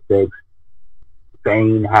 Christ's sakes,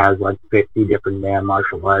 Spain has like 50 different damn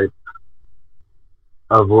martial arts,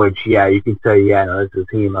 of which, you could say, no, this is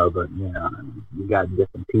HEMA, but, you got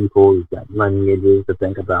different people, you've got lineages to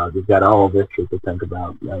think about, you've got all this shit to think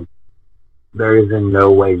about. Like, there is in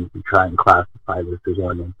no way you can try and classify this as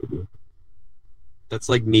one entity. That's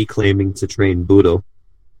like me claiming to train Budo.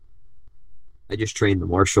 I just train the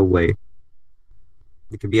martial way.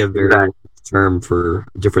 It can be a very term for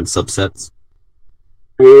different subsets.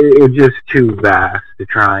 It's just too vast to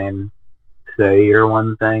try and say you're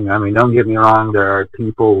one thing. I mean, don't get me wrong, there are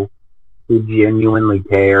people who genuinely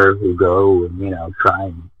care, who go and, try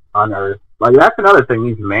and unearth. Like, that's another thing,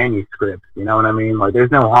 these manuscripts, you know what I mean? Like,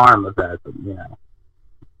 there's no harm with that, but,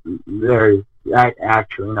 there's,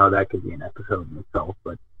 actually, that could be an episode in itself,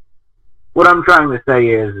 but what I'm trying to say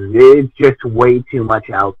is, it's just way too much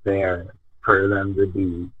out there for them to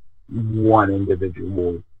be one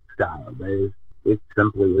individual style. It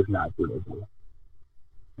simply is not doable.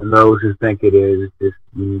 And those who think it is,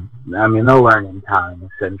 they'll learn in time,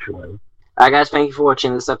 essentially. Alright guys, thank you for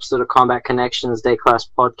watching this episode of Combat Connections Day Class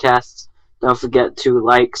Podcasts. Don't forget to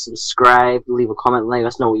like, subscribe, leave a comment, let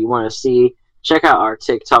us know what you want to see. Check out our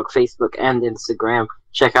TikTok, Facebook, and Instagram.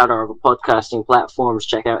 Check out our other podcasting platforms.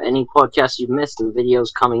 Check out any podcasts you've missed and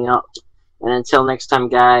videos coming up. And until next time,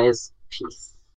 guys, peace.